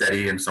pretty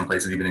steady, in some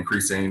places even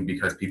increasing,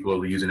 because people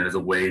are using it as a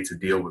way to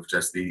deal with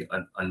just the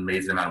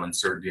amazing amount of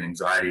uncertainty and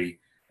anxiety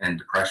and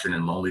depression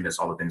and loneliness,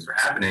 all the things that are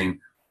happening.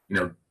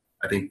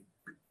 I think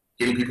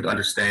getting people to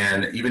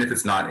understand, even if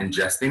it's not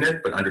ingesting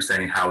it, but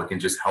understanding how it can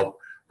just help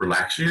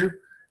relax you,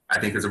 I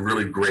think is a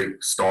really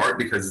great start,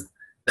 because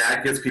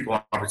that gives people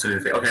an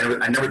opportunity to say, okay,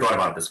 I never thought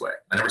about it this way.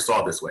 I never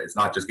saw it this way. It's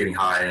not just getting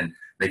high and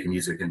making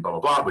music and blah, blah,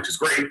 blah, which is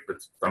great, but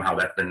somehow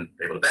that's been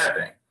labeled a bad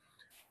thing.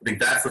 I think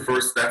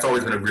that's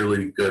always been a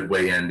really good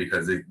way in,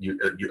 because it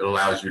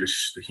allows you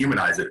to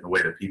humanize it in a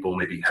way that people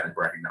maybe haven't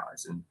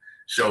recognized, and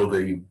show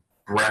the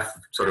breadth,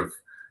 sort of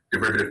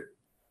derivative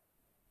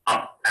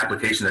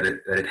application that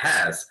it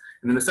has.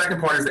 And then the second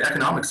part is the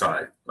economic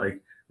side.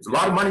 Like, there's a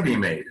lot of money being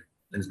made,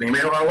 and it's being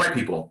made by a lot of white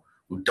people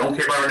who don't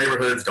care about our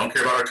neighborhoods, don't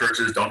care about our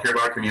churches, don't care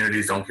about our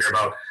communities, don't care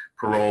about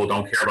parole,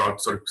 don't care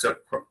about sort of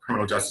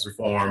criminal justice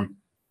reform,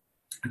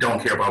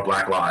 don't care about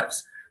Black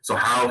lives. So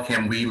how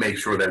can we make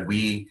sure that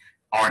we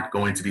aren't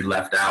going to be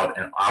left out,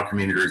 and our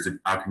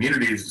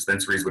communities,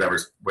 dispensaries,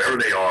 wherever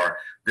they are,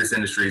 this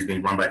industry is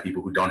being run by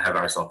people who don't have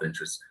our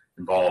self-interest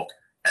involved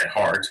at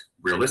heart,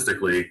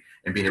 realistically,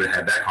 and being able to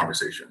have that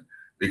conversation.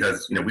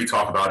 Because, we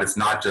talk about, it's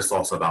not just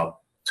also about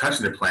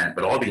touching the plant,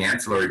 but all the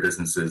ancillary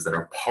businesses that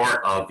are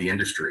part of the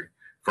industry,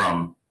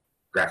 from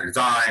graphic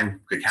design,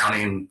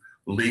 accounting,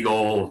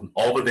 legal,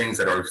 all the things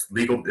that are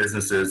legal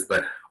businesses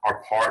that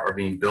are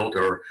being built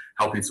or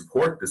helping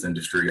support this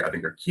industry, I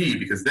think are key,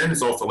 because then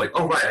it's also like,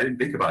 oh, right, I didn't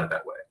think about it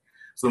that way.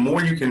 So the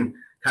more you can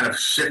kind of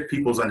shift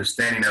people's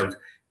understanding of,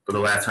 for the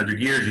last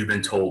 100 years, you've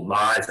been told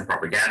lies and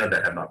propaganda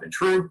that have not been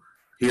true.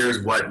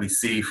 Here's what we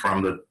see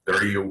from the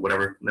 30 or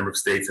whatever number of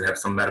states that have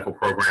some medical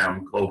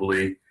program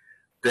globally.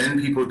 Then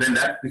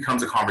that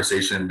becomes a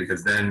conversation,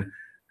 because then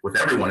with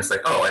everyone, it's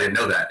like, oh, I didn't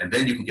know that. And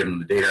then you can give them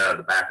the data,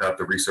 the backup,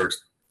 the research,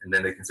 and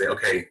then they can say,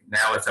 okay,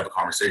 now let's have a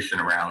conversation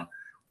around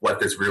what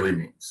this really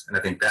means. And I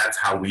think that's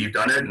how we've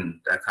done it, and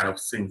that kind of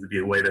seems to be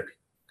a way that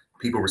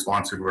people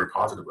respond to it very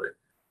positively.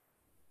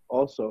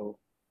 Also,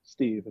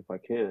 Steve, if I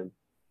can,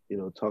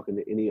 talking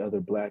to any other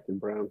Black and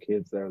brown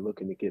kids that are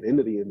looking to get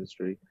into the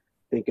industry,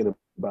 thinking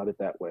about it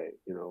that way,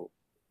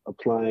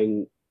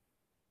 applying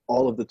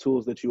all of the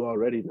tools that you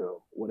already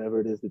know, whatever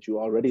it is that you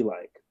already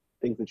like,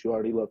 things that you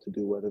already love to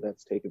do, whether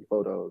that's taking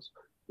photos,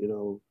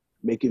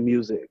 making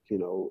music. A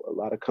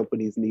lot of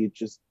companies need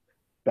just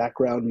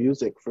background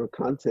music for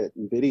content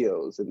and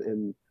videos,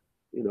 and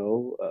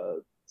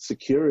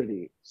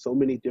security, so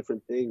many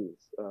different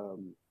things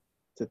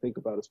to think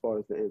about as far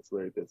as the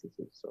ancillary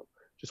businesses. So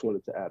just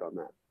wanted to add on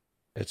that.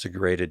 It's a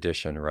great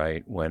addition,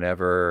 right?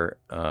 Whenever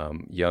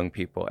young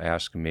people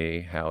ask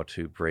me how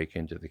to break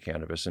into the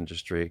cannabis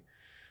industry,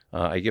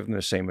 I give them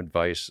the same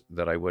advice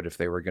that I would if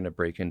they were going to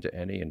break into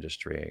any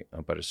industry,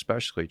 but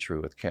especially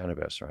true with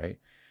cannabis, right?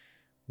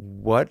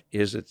 What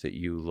is it that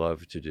you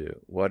love to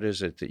do? What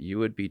is it that you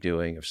would be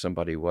doing if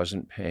somebody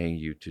wasn't paying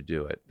you to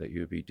do it, that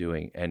you would be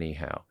doing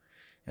anyhow?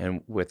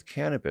 And with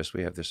cannabis,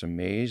 we have this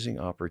amazing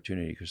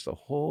opportunity, because the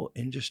whole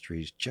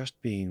industry is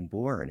just being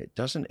born. It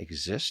doesn't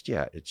exist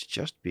yet. It's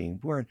just being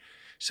born.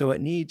 So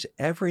it needs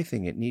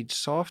everything. It needs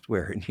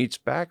software. It needs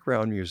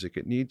background music.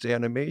 It needs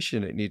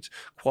animation. It needs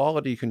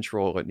quality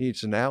control. It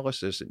needs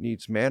analysis. It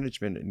needs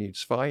management. It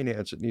needs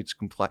finance. It needs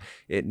compliance.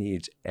 It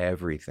needs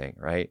everything,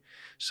 right?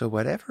 So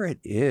whatever it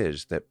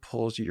is that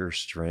pulls your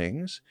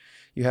strings,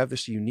 you have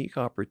this unique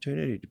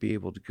opportunity to be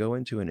able to go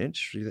into an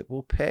industry that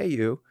will pay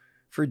you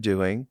for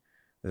doing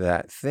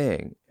that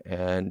thing.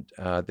 And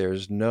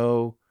there's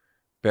no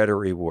better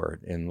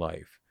reward in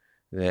life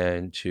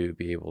than to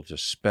be able to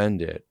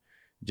spend it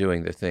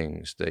doing the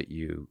things that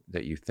you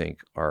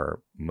think are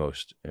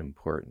most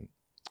important.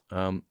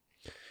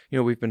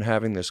 We've been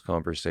having this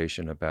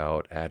conversation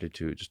about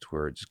attitudes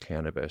towards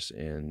cannabis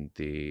in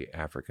the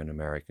African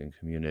American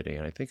community,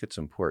 and I think it's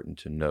important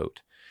to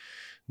note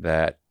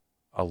that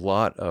a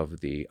lot of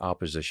the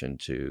opposition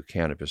to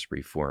cannabis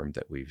reform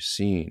that we've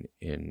seen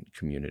in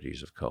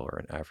communities of color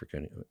and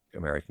African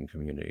American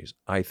communities,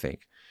 I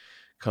think,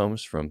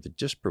 comes from the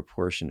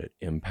disproportionate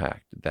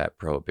impact that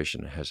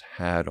prohibition has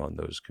had on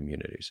those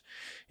communities.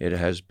 It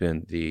has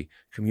been the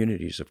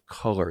communities of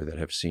color that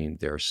have seen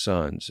their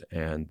sons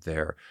and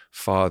their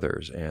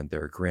fathers and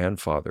their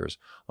grandfathers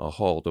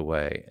hauled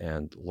away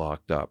and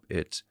locked up.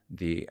 It's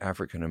the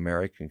African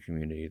American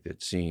community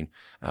that's seen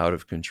out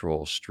of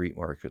control street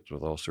markets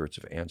with all sorts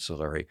of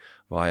ancillary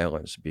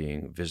violence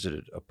being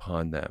visited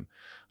upon them.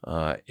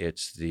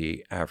 It's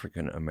the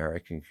African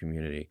American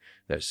community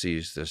that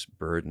sees this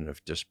burden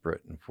of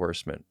disparate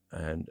enforcement,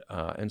 and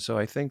so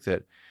I think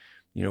that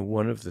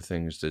one of the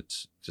things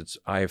that's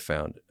I have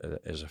found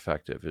as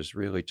effective is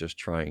really just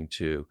trying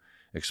to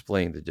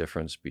explain the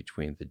difference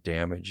between the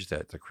damage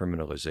that the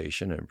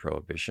criminalization and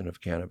prohibition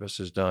of cannabis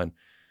has done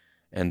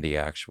and the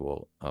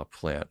actual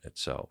plant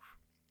itself.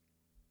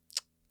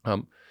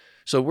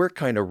 So we're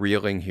kind of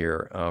reeling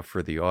here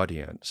for the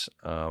audience,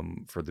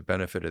 for the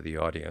benefit of the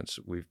audience.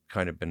 We've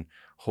kind of been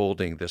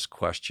holding this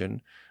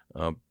question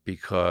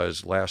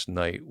because last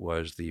night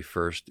was the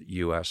first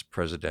U.S.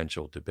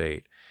 presidential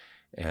debate.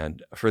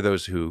 And for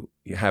those who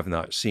have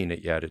not seen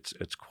it yet,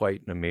 it's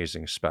quite an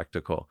amazing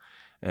spectacle.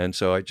 And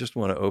so I just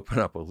want to open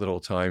up a little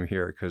time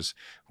here because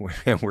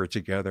we're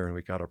together and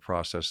we got to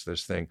process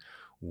this thing.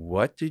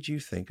 What did you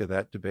think of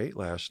that debate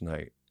last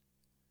night?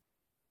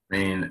 I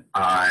mean,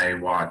 I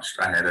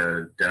had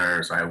a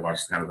dinner, so I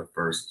watched kind of the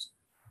first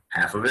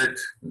half of it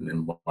and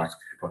then watched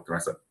the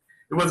rest of it.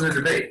 It wasn't a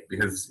debate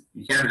because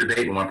you can't have a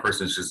debate when one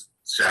person is just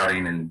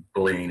shouting and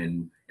bullying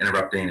and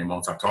interrupting and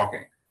won't stop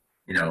talking.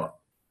 You know,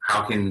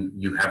 how can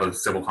you have a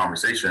civil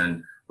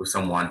conversation with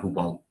someone who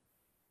won't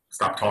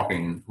stop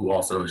talking, who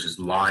also is just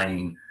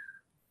lying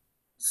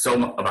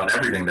about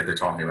everything that they're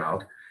talking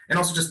about, and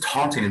also just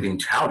taunting and being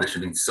childish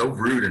and being so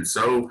rude and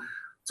so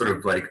sort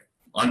of like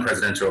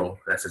unpresidential,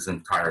 that's his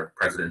entire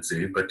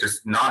presidency, but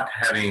just not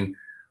having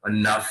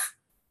enough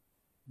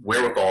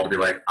wherewithal to be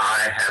like,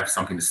 I have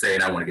something to say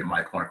and I want to get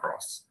my point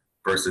across,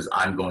 versus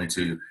I'm going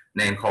to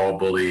name call,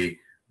 bully,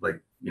 like,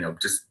 you know,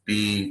 just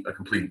be a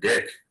complete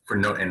dick for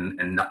no and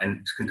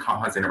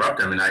constantly interrupt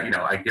him. And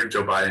I give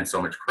Joe Biden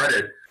so much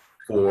credit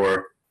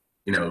for,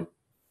 you know,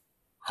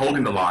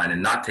 holding the line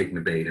and not taking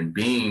the bait and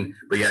being,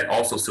 but yet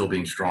also still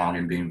being strong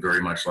and being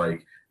very much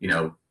like, you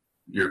know,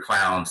 you're a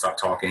clown, stop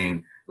talking.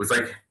 It was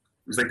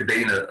like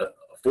debating a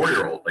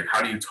 4-year-old. Like,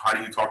 how do you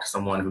talk to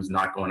someone who's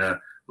not going to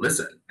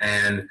listen?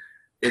 And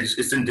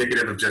it's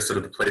indicative of just sort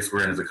of the place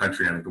we're in as a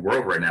country and the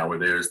world right now, where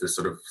there's this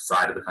sort of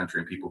side of the country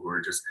and people who are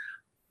just,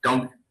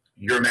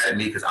 you're mad at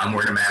me because I'm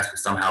wearing a mask,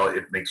 because somehow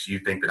it makes you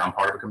think that I'm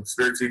part of a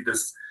conspiracy.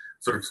 This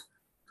sort of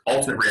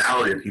alternate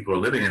reality that people are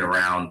living in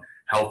around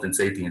health and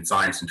safety and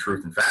science and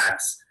truth and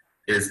facts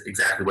is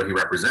exactly what he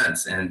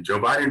represents. And Joe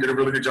Biden did a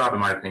really good job, in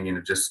my opinion,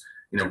 of just,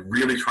 you know,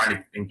 really trying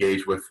to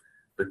engage with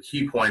the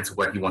key points of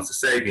what he wants to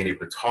say, being able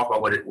to talk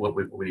about what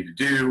we need to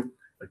do,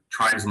 like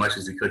trying as much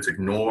as he could to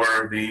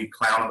ignore the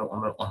clown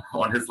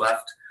on his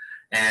left,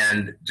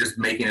 and just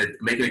making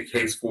a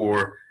case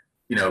for,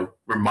 you know,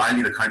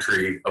 reminding the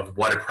country of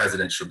what a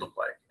president should look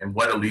like and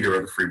what a leader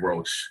of the free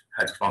world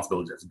has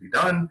responsibility to be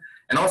done,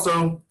 and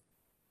also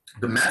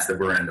the mess that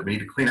we're in that we need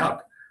to clean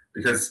up.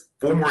 Because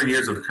 4 more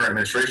years of the current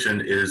administration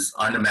is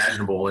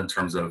unimaginable in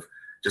terms of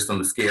just on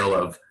the scale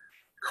of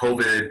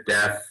COVID,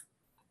 death,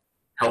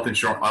 health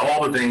insurance,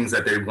 all the things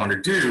that they want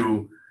to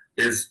do.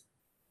 Is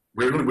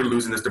we're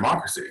losing this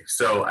democracy.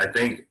 So I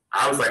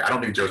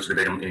don't think Joe should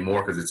debate him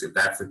anymore, because if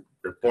that's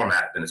the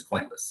format, then it's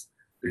pointless,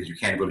 because you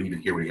can't really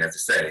even hear what he has to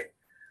say.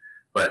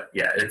 But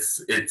yeah,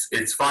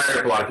 it's fired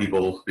up a lot of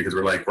people, because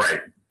we're like, right,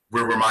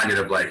 we're reminded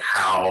of like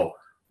how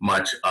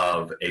much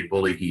of a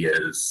bully he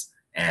is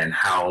and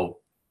how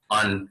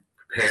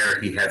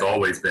unprepared he has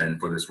always been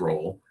for this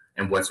role,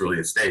 and what's really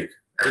at stake.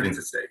 Everything's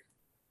at stake.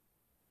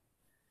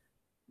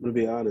 I'm gonna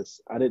be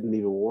honest, I didn't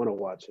even want to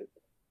watch it.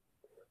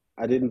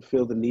 I didn't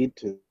feel the need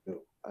to.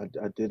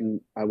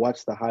 I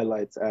watched the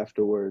highlights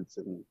afterwards,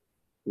 and,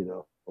 you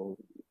know,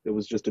 it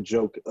was just a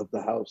joke of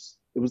the house.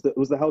 It was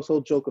the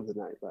household joke of the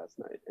night last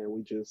night. And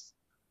we just,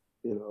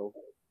 you know,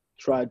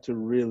 tried to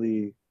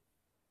really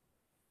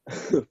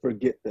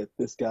forget that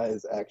this guy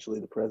is actually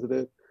the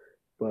president.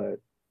 But,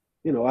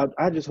 you know,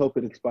 I just hope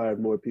it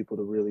inspired more people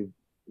to really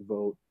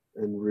vote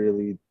and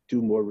really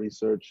do more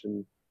research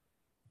and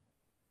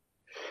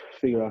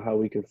figure out how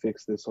we can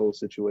fix this whole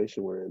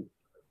situation we're in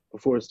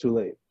before it's too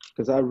late.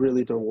 Because I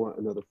really don't want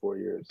another 4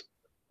 years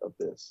of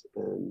this.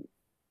 And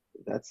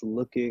that's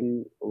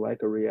looking like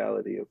a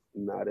reality of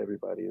not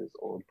everybody is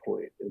on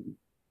point.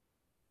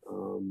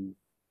 And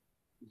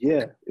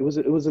yeah, it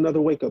was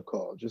another wake-up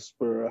call just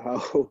for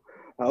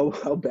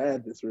how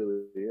bad this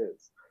really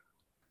is.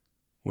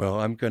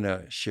 Well, I'm going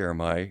to share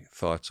my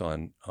thoughts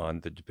on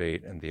the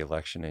debate and the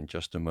election in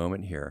just a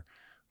moment here,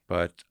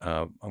 but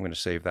I'm going to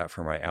save that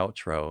for my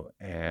outro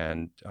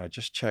and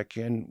just check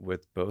in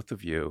with both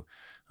of you.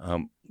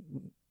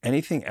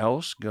 Anything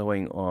else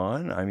going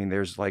on? I mean,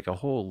 there's like a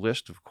whole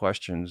list of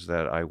questions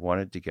that I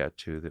wanted to get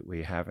to that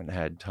we haven't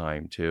had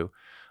time to.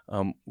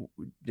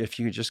 If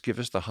you could just give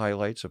us the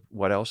highlights of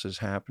what else is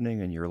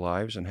happening in your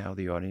lives and how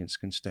the audience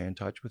can stay in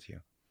touch with you.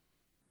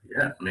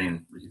 Yeah, I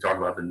mean, we can talk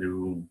about the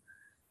new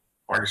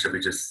partnership we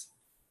just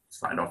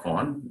signed off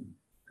on.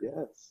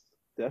 Yes,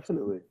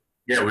 definitely.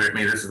 Yeah,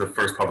 this is the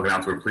first public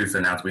announcement. We're pleased to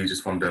announce we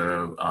just formed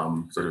a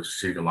sort of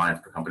strategic alliance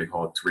with a company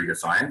called Tariga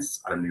Science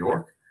out of New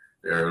York.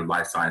 They're a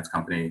life science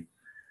company.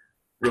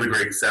 Really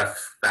great.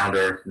 Seth,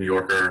 founder, New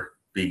Yorker,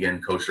 vegan,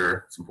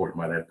 kosher. It's important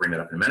why I bring that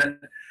up in a minute.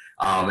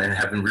 And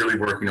have been really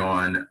working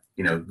on,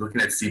 you know,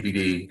 looking at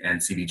CBD and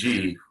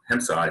CBG,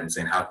 hemp side, and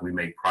saying how can we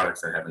make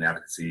products that have an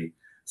advocacy,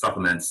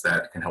 supplements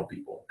that can help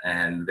people.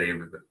 And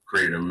they've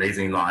created an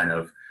amazing line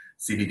of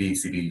CBD,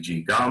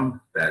 CBG gum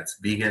that's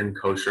vegan,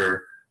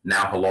 kosher,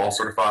 now halal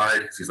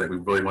certified. Because he's like, we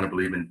really want to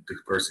believe in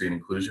diversity and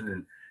inclusion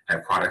and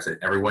have products that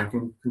everyone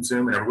can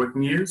consume and everyone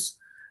can use.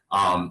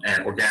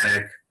 And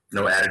organic,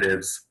 no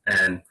additives.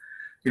 And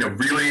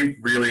really,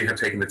 really have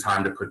taken the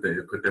time to put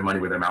their money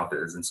where their mouth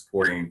is in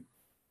supporting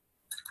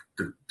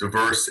the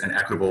diverse and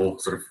equitable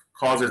sort of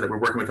causes that we're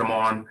working with them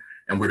on.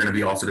 And we're going to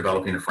be also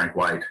developing a Frank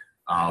White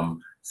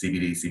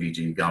CBD,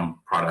 CBG gum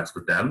products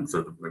with them.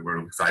 So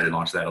we're excited to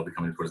launch that. It'll be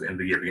coming towards the end of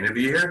the year, beginning of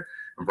the year.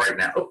 And right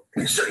now, let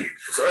me show you.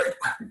 Sorry.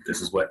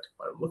 This is what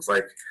it looks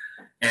like.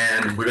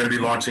 And we're going to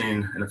be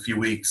launching in a few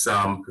weeks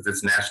because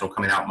it's National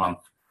Coming Out Month.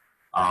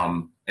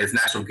 It's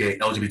National Gay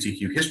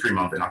LGBTQ History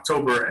Month in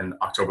October, and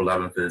October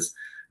 11th is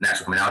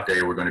National Coming Out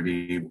Day. We're going to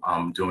be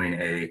doing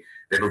they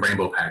have a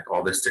rainbow pack.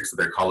 All their 6 of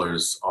their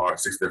colors are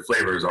 6 of their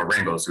flavors are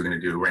rainbows. So we're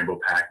going to do a rainbow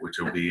pack, which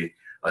will be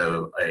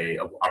a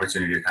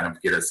opportunity to kind of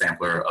get a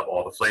sampler of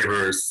all the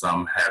flavors.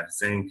 Some have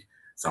zinc,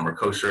 some are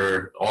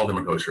kosher, all of them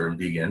are kosher and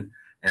vegan.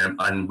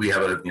 And we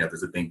have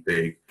there's a Think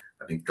Big,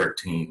 I think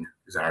 13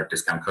 is our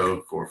discount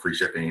code for free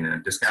shipping and a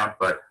discount.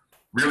 But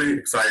really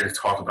excited to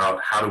talk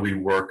about how do we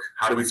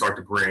start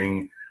to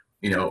bring,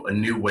 a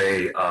new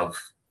way of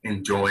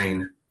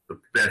enjoying the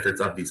benefits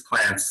of these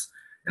plants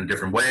in a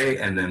different way.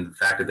 And then the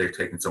fact that they've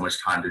taken so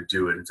much time to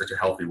do it in such a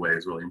healthy way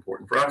is really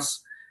important for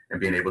us.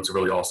 And being able to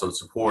really also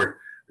support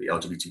the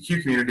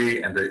LGBTQ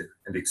community and the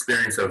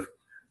experience of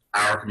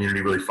our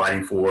community really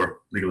fighting for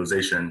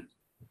legalization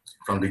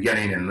from the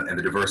beginning, and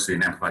the diversity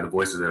and amplify the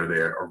voices that are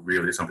there are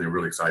really something we're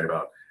really excited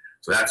about.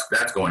 So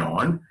that's going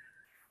on.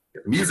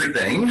 The music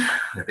thing,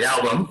 the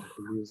album.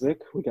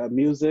 We got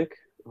music.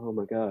 Oh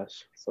my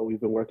gosh. So we've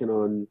been working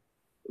on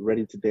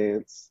Ready to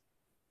Dance.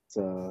 It's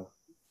a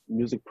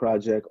music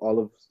project.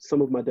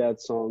 Some of my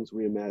dad's songs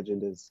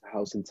reimagined as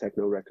house and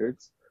techno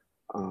records.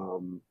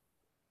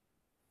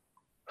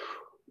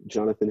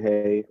 Jonathan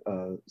Hay,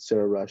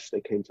 Sarah Rush,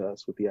 they came to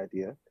us with the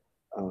idea.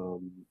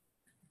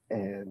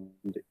 And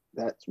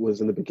that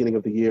was in the beginning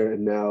of the year,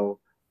 and now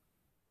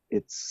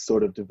it's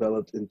sort of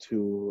developed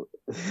into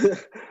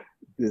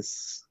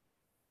this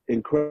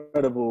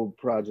incredible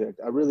project.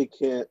 I really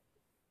can't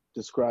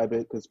describe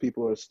it because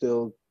people are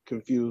still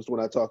confused when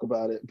I talk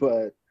about it,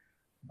 but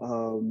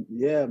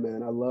yeah,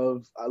 man, I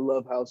love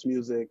house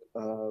music,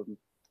 and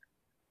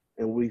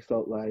we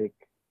felt like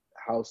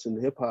house and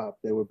hip hop,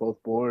 they were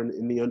both born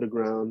in the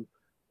underground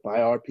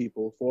by our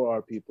people, for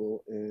our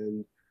people,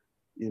 and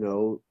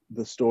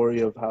the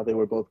story of how they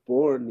were both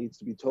born needs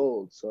to be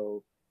told.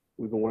 So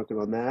we've been working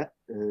on that,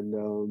 and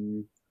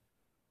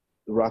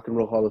the Rock and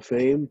Roll Hall of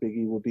Fame,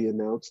 Biggie, will be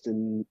announced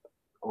on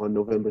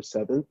November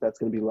 7th. That's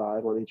going to be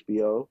live on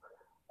HBO.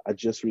 I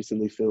just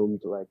recently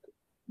filmed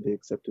the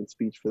acceptance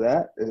speech for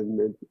that,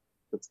 and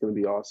that's going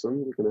to be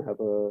awesome. We're going to have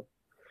a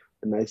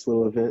nice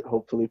little event,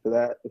 hopefully, for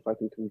that, if I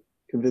can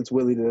convince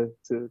Willie to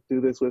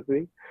do this with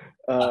me.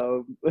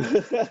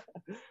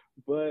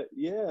 But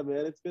yeah,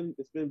 man, it's been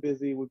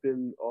busy. We've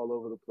been all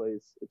over the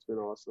place. It's been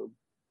awesome.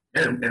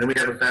 And then we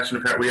have a fashion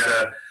apparel.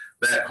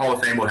 That Hall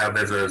of Fame will have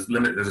there's a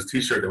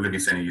T-shirt that we're gonna be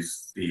sending you,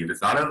 Steve.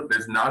 There's not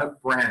a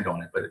brand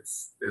on it, but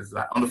it's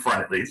on the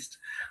front at least.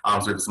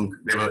 So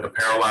we have an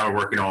apparel line we're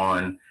working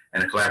on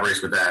and a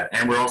collaboration with that.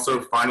 And we're also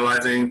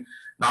finalizing,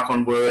 knock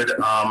on wood,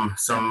 a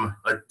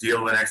deal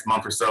in the next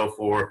month or so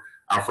for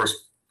our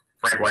first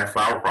Frank White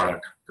flower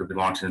product to be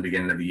launching in the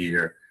beginning of the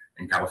year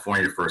in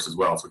California first as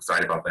well. So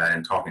excited about that,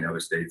 and talking to other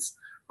states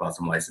about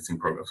some licensing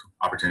programs,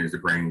 opportunities to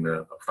bring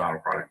the flower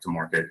product to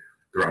market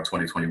throughout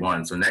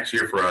 2021. So next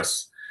year for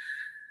us,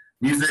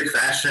 music,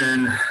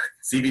 fashion,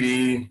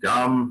 CBD,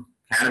 gum,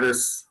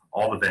 cannabis,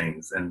 all the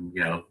things. And,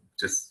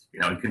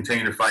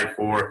 continue to fight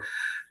for,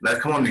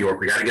 come on, New York,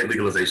 we got to get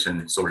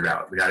legalization sorted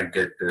out. We got to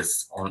get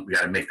this on, we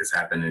got to make this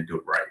happen and do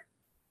it right.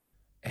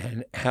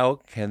 And how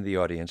can the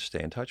audience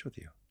stay in touch with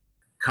you?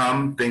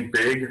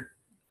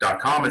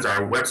 ComeThinkBig.com is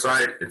our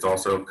website. It's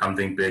also Come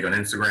Think Big on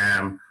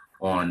Instagram,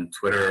 on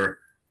Twitter,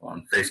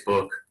 on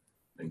Facebook,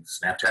 I think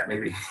Snapchat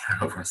maybe. I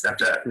don't know if we're on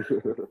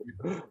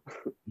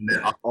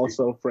Snapchat.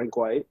 Also Frank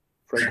White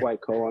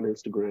Co. on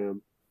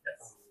Instagram.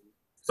 Yes.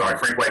 Sorry,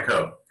 Frank White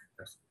Co.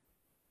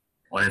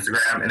 on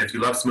Instagram. And if you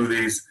love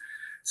smoothies,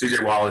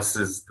 CJ Wallace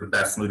is the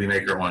best smoothie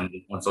maker on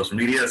social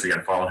media, so you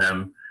got to follow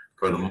him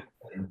for the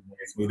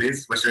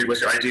smoothies. What's your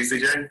IG,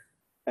 CJ?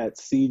 At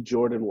C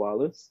Jordan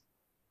Wallace.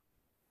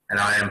 And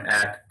I am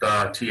at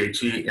the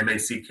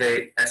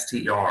TheMackster,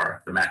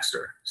 the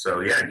Maxter. So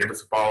yeah, give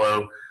us a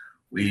follow.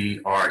 We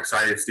are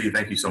excited. Steve,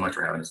 thank you so much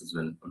for having us. It's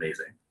been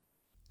amazing.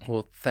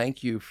 Well,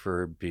 thank you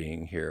for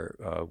being here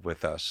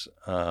with us.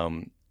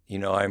 I'm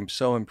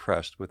so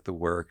impressed with the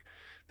work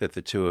that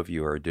the two of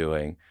you are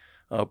doing,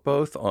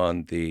 both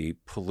on the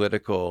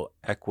political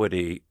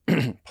equity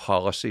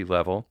policy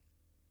level.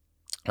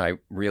 I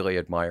really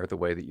admire the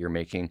way that you're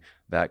making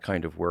that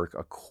kind of work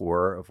a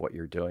core of what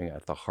you're doing,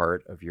 at the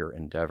heart of your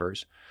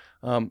endeavors.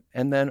 And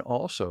then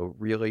also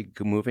really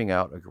moving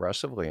out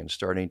aggressively and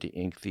starting to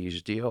ink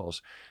these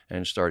deals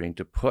and starting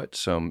to put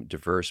some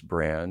diverse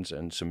brands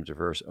and some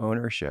diverse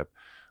ownership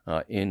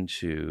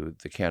into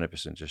the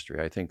cannabis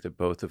industry. I think that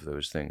both of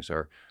those things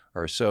are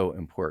so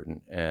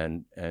important.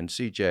 And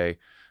CJ,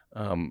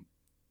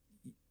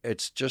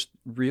 it's just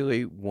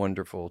really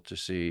wonderful to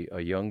see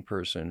a young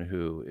person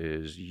who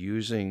is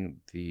using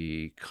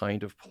the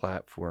kind of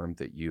platform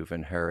that you've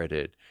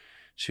inherited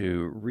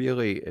to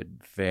really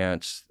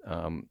advance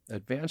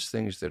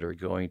things that are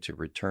going to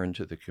return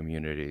to the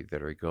community,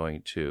 that are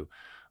going to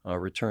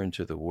return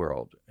to the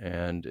world.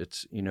 And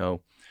it's,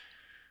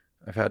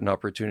 I've had an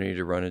opportunity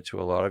to run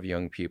into a lot of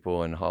young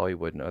people in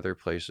Hollywood and other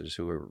places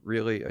who are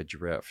really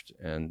adrift,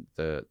 and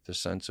the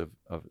sense of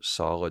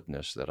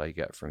solidness that I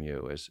get from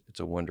you it's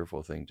a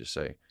wonderful thing to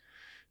say.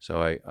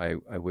 So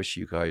I wish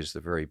you guys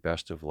the very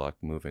best of luck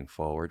moving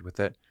forward with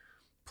it.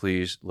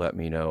 Please let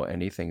me know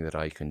anything that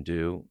I can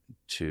do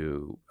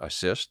to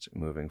assist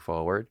moving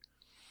forward.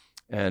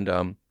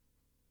 And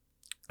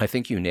I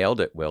think you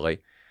nailed it,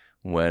 Willie.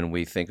 When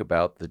we think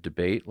about the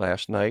debate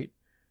last night,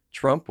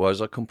 Trump was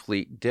a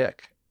complete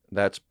dick.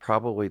 That's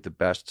probably the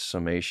best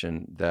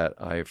summation that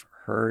I've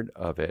heard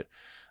of it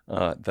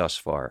thus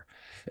far.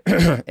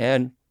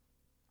 And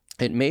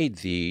it made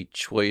the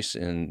choice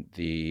in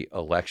the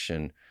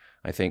election,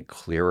 I think,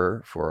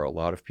 clearer for a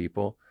lot of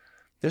people.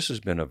 This has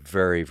been a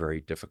very,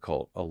 very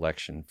difficult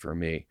election for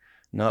me,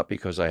 not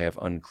because I have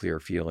unclear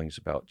feelings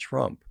about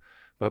Trump,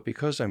 but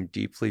because I'm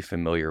deeply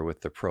familiar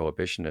with the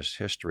prohibitionist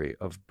history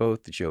of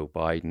both Joe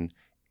Biden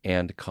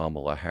and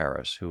Kamala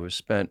Harris, who have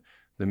spent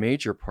the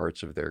major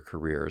parts of their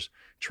careers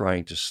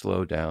trying to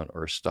slow down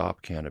or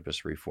stop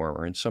cannabis reform,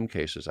 or in some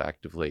cases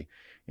actively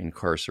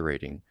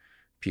incarcerating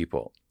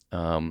people.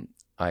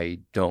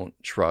 I don't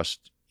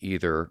trust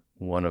either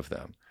one of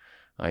them.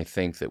 I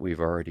think that we've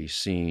already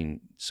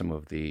seen some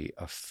of the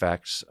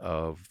effects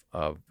of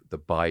the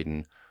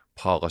Biden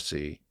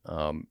policy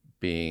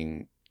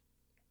being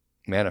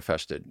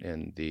manifested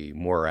in the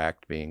MORE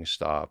Act being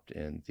stopped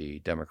in the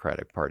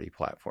Democratic Party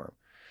platform.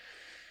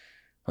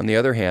 On the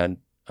other hand,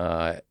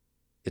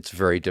 it's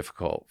very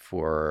difficult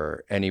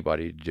for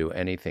anybody to do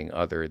anything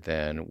other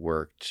than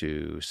work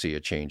to see a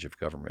change of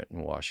government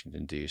in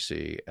Washington,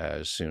 D.C.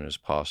 as soon as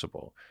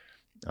possible.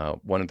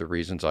 One of the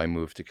reasons I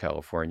moved to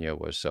California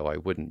was so I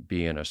wouldn't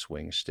be in a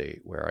swing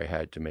state where I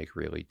had to make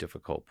really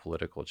difficult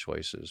political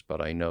choices.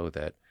 But I know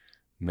that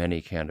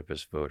many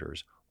cannabis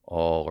voters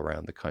all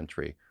around the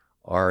country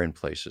are in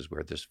places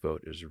where this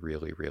vote is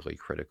really, really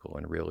critical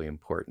and really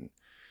important.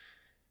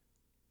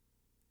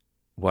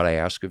 What I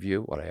ask of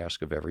you, what I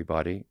ask of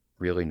everybody,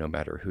 really no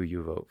matter who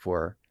you vote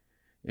for,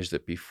 is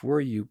that before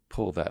you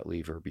pull that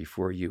lever,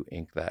 before you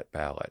ink that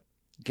ballot,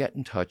 get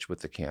in touch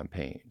with the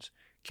campaigns,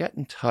 get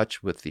in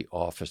touch with the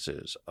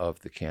offices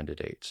of the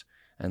candidates,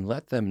 and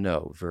let them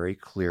know very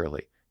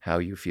clearly how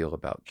you feel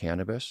about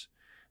cannabis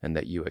and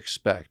that you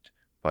expect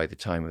by the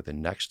time of the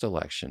next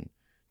election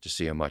to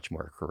see a much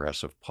more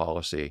progressive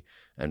policy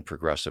and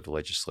progressive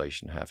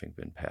legislation having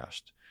been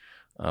passed.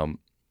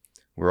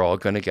 We're all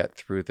going to get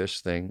through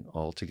this thing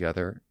all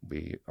together.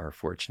 We are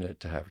fortunate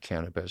to have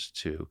cannabis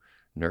to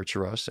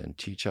nurture us and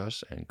teach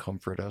us and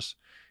comfort us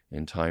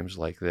in times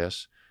like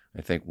this.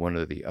 I think one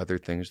of the other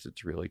things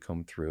that's really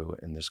come through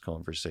in this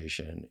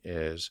conversation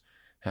is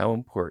how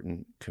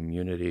important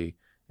community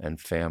and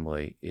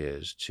family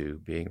is to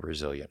being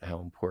resilient, how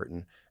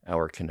important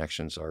our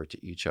connections are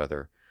to each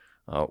other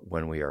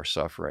when we are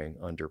suffering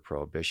under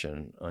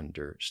prohibition,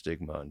 under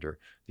stigma, under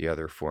the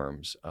other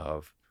forms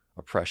of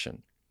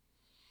oppression.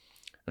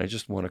 And I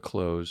just want to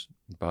close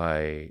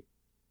by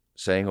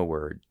saying a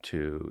word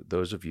to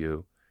those of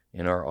you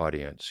in our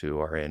audience who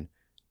are in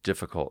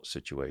difficult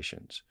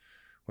situations,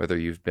 whether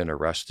you've been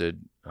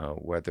arrested,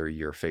 whether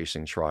you're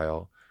facing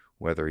trial,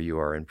 whether you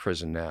are in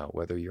prison now,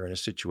 whether you're in a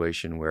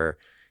situation where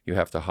you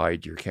have to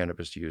hide your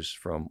cannabis use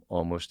from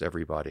almost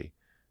everybody.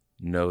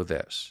 Know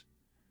this,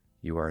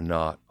 you are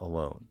not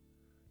alone.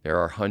 There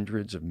are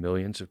hundreds of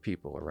millions of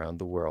people around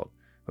the world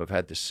who have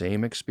had the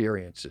same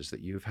experiences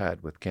that you've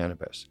had with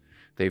cannabis.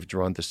 They've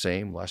drawn the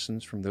same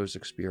lessons from those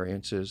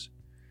experiences,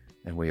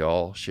 and we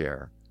all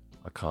share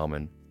a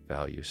common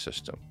value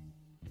system.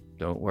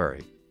 Don't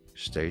worry,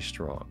 stay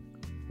strong.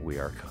 We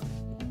are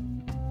coming.